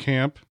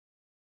Bandcamp.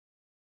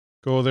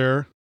 Go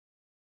there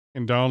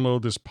and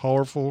download this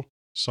powerful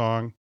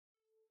song.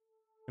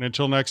 And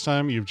until next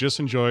time, you've just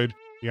enjoyed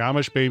the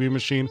Amish Baby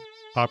Machine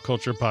Pop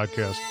Culture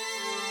Podcast.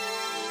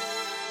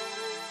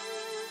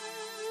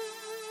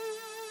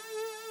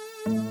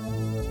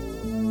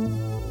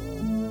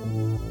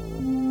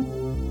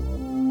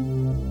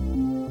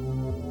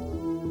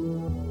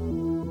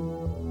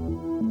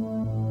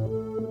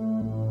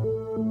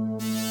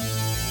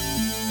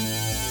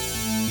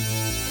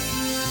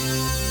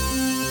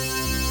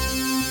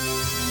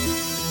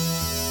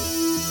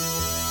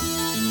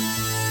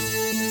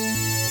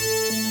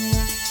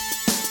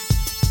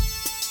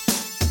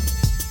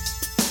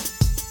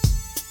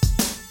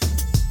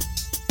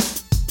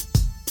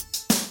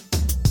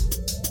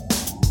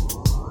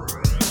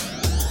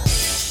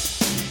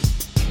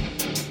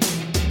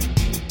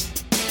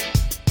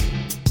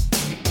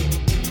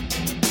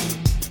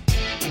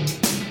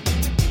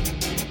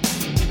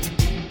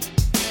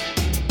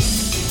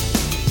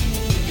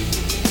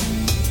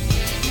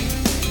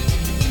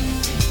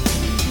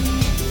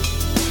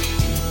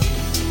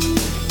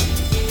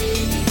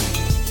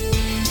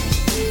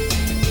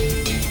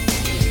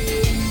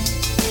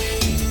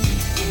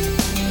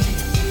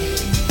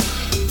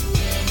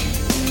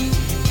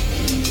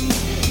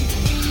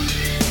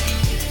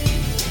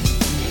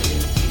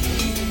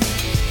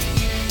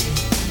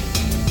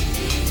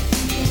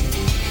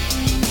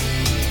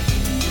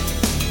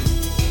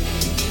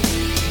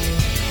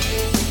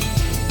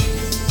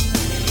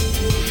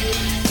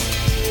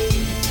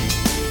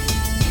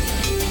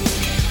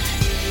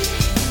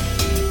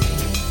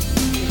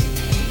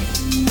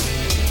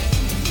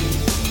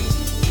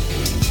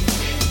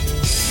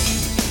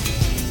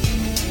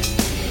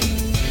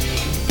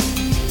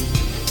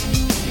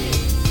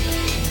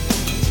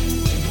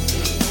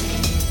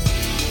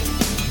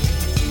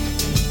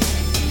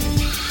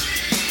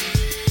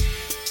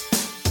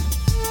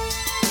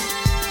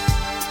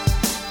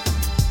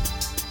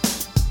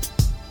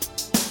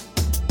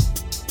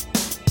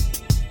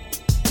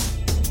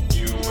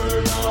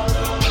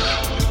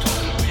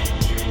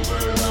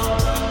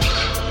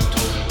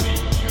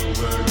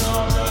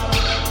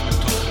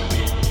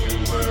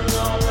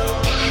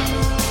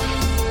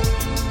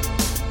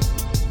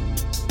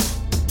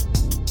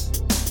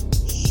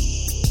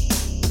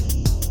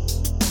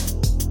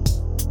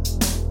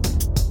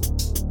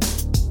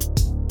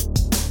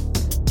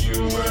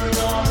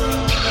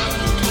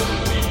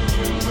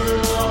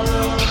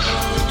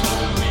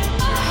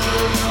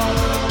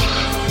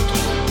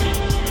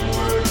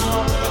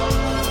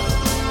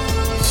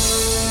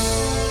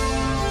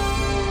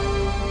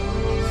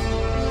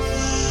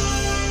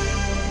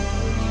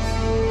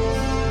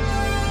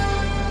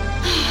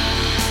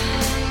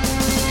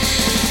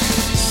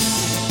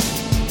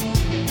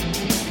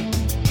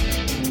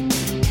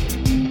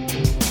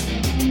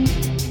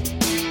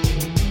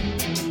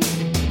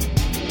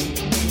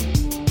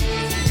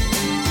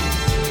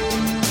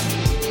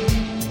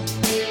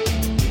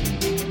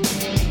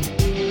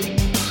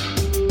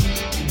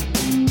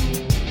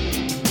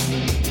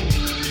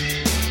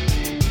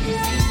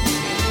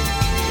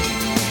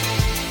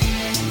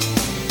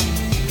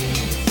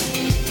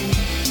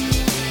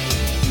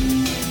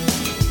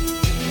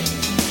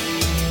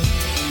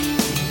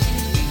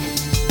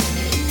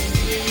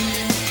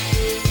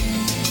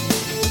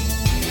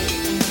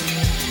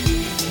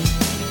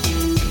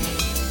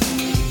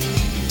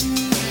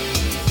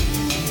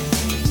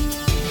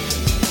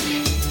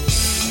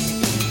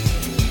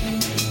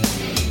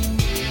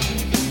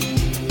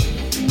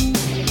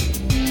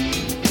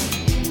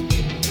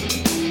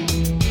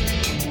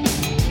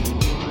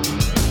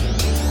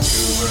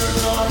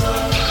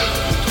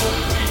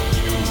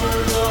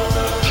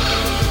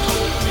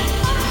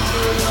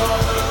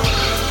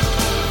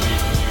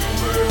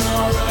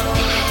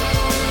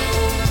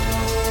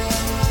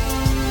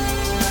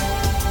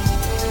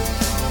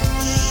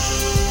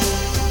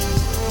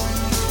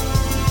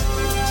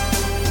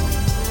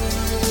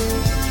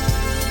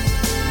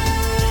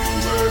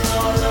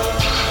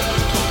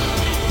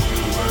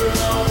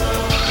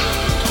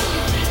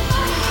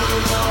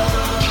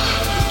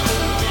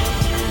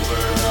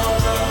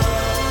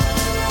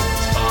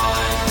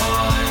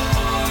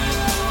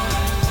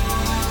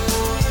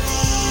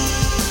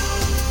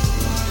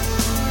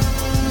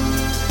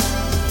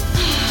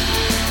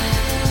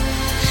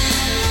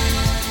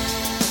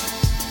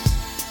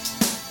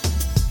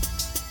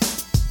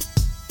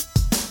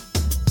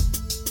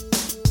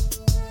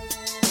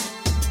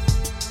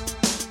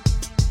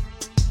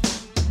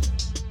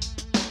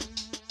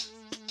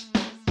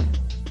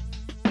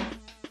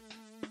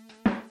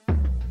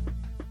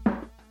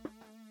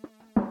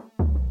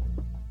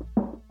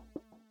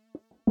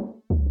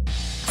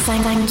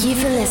 Thank you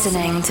for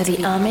listening to the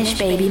Amish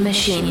Baby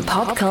Machine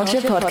Pop Culture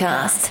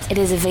Podcast. It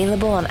is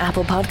available on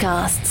Apple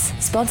Podcasts,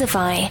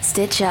 Spotify,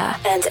 Stitcher,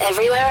 and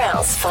everywhere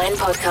else fine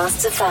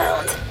podcasts are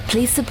found.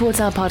 Please support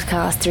our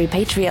podcast through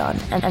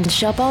Patreon and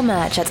shop our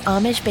merch at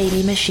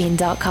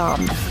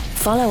AmishBabyMachine.com.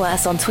 Follow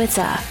us on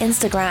Twitter,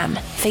 Instagram,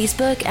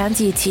 Facebook, and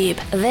YouTube.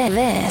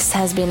 This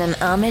has been an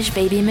Amish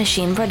Baby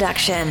Machine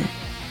production.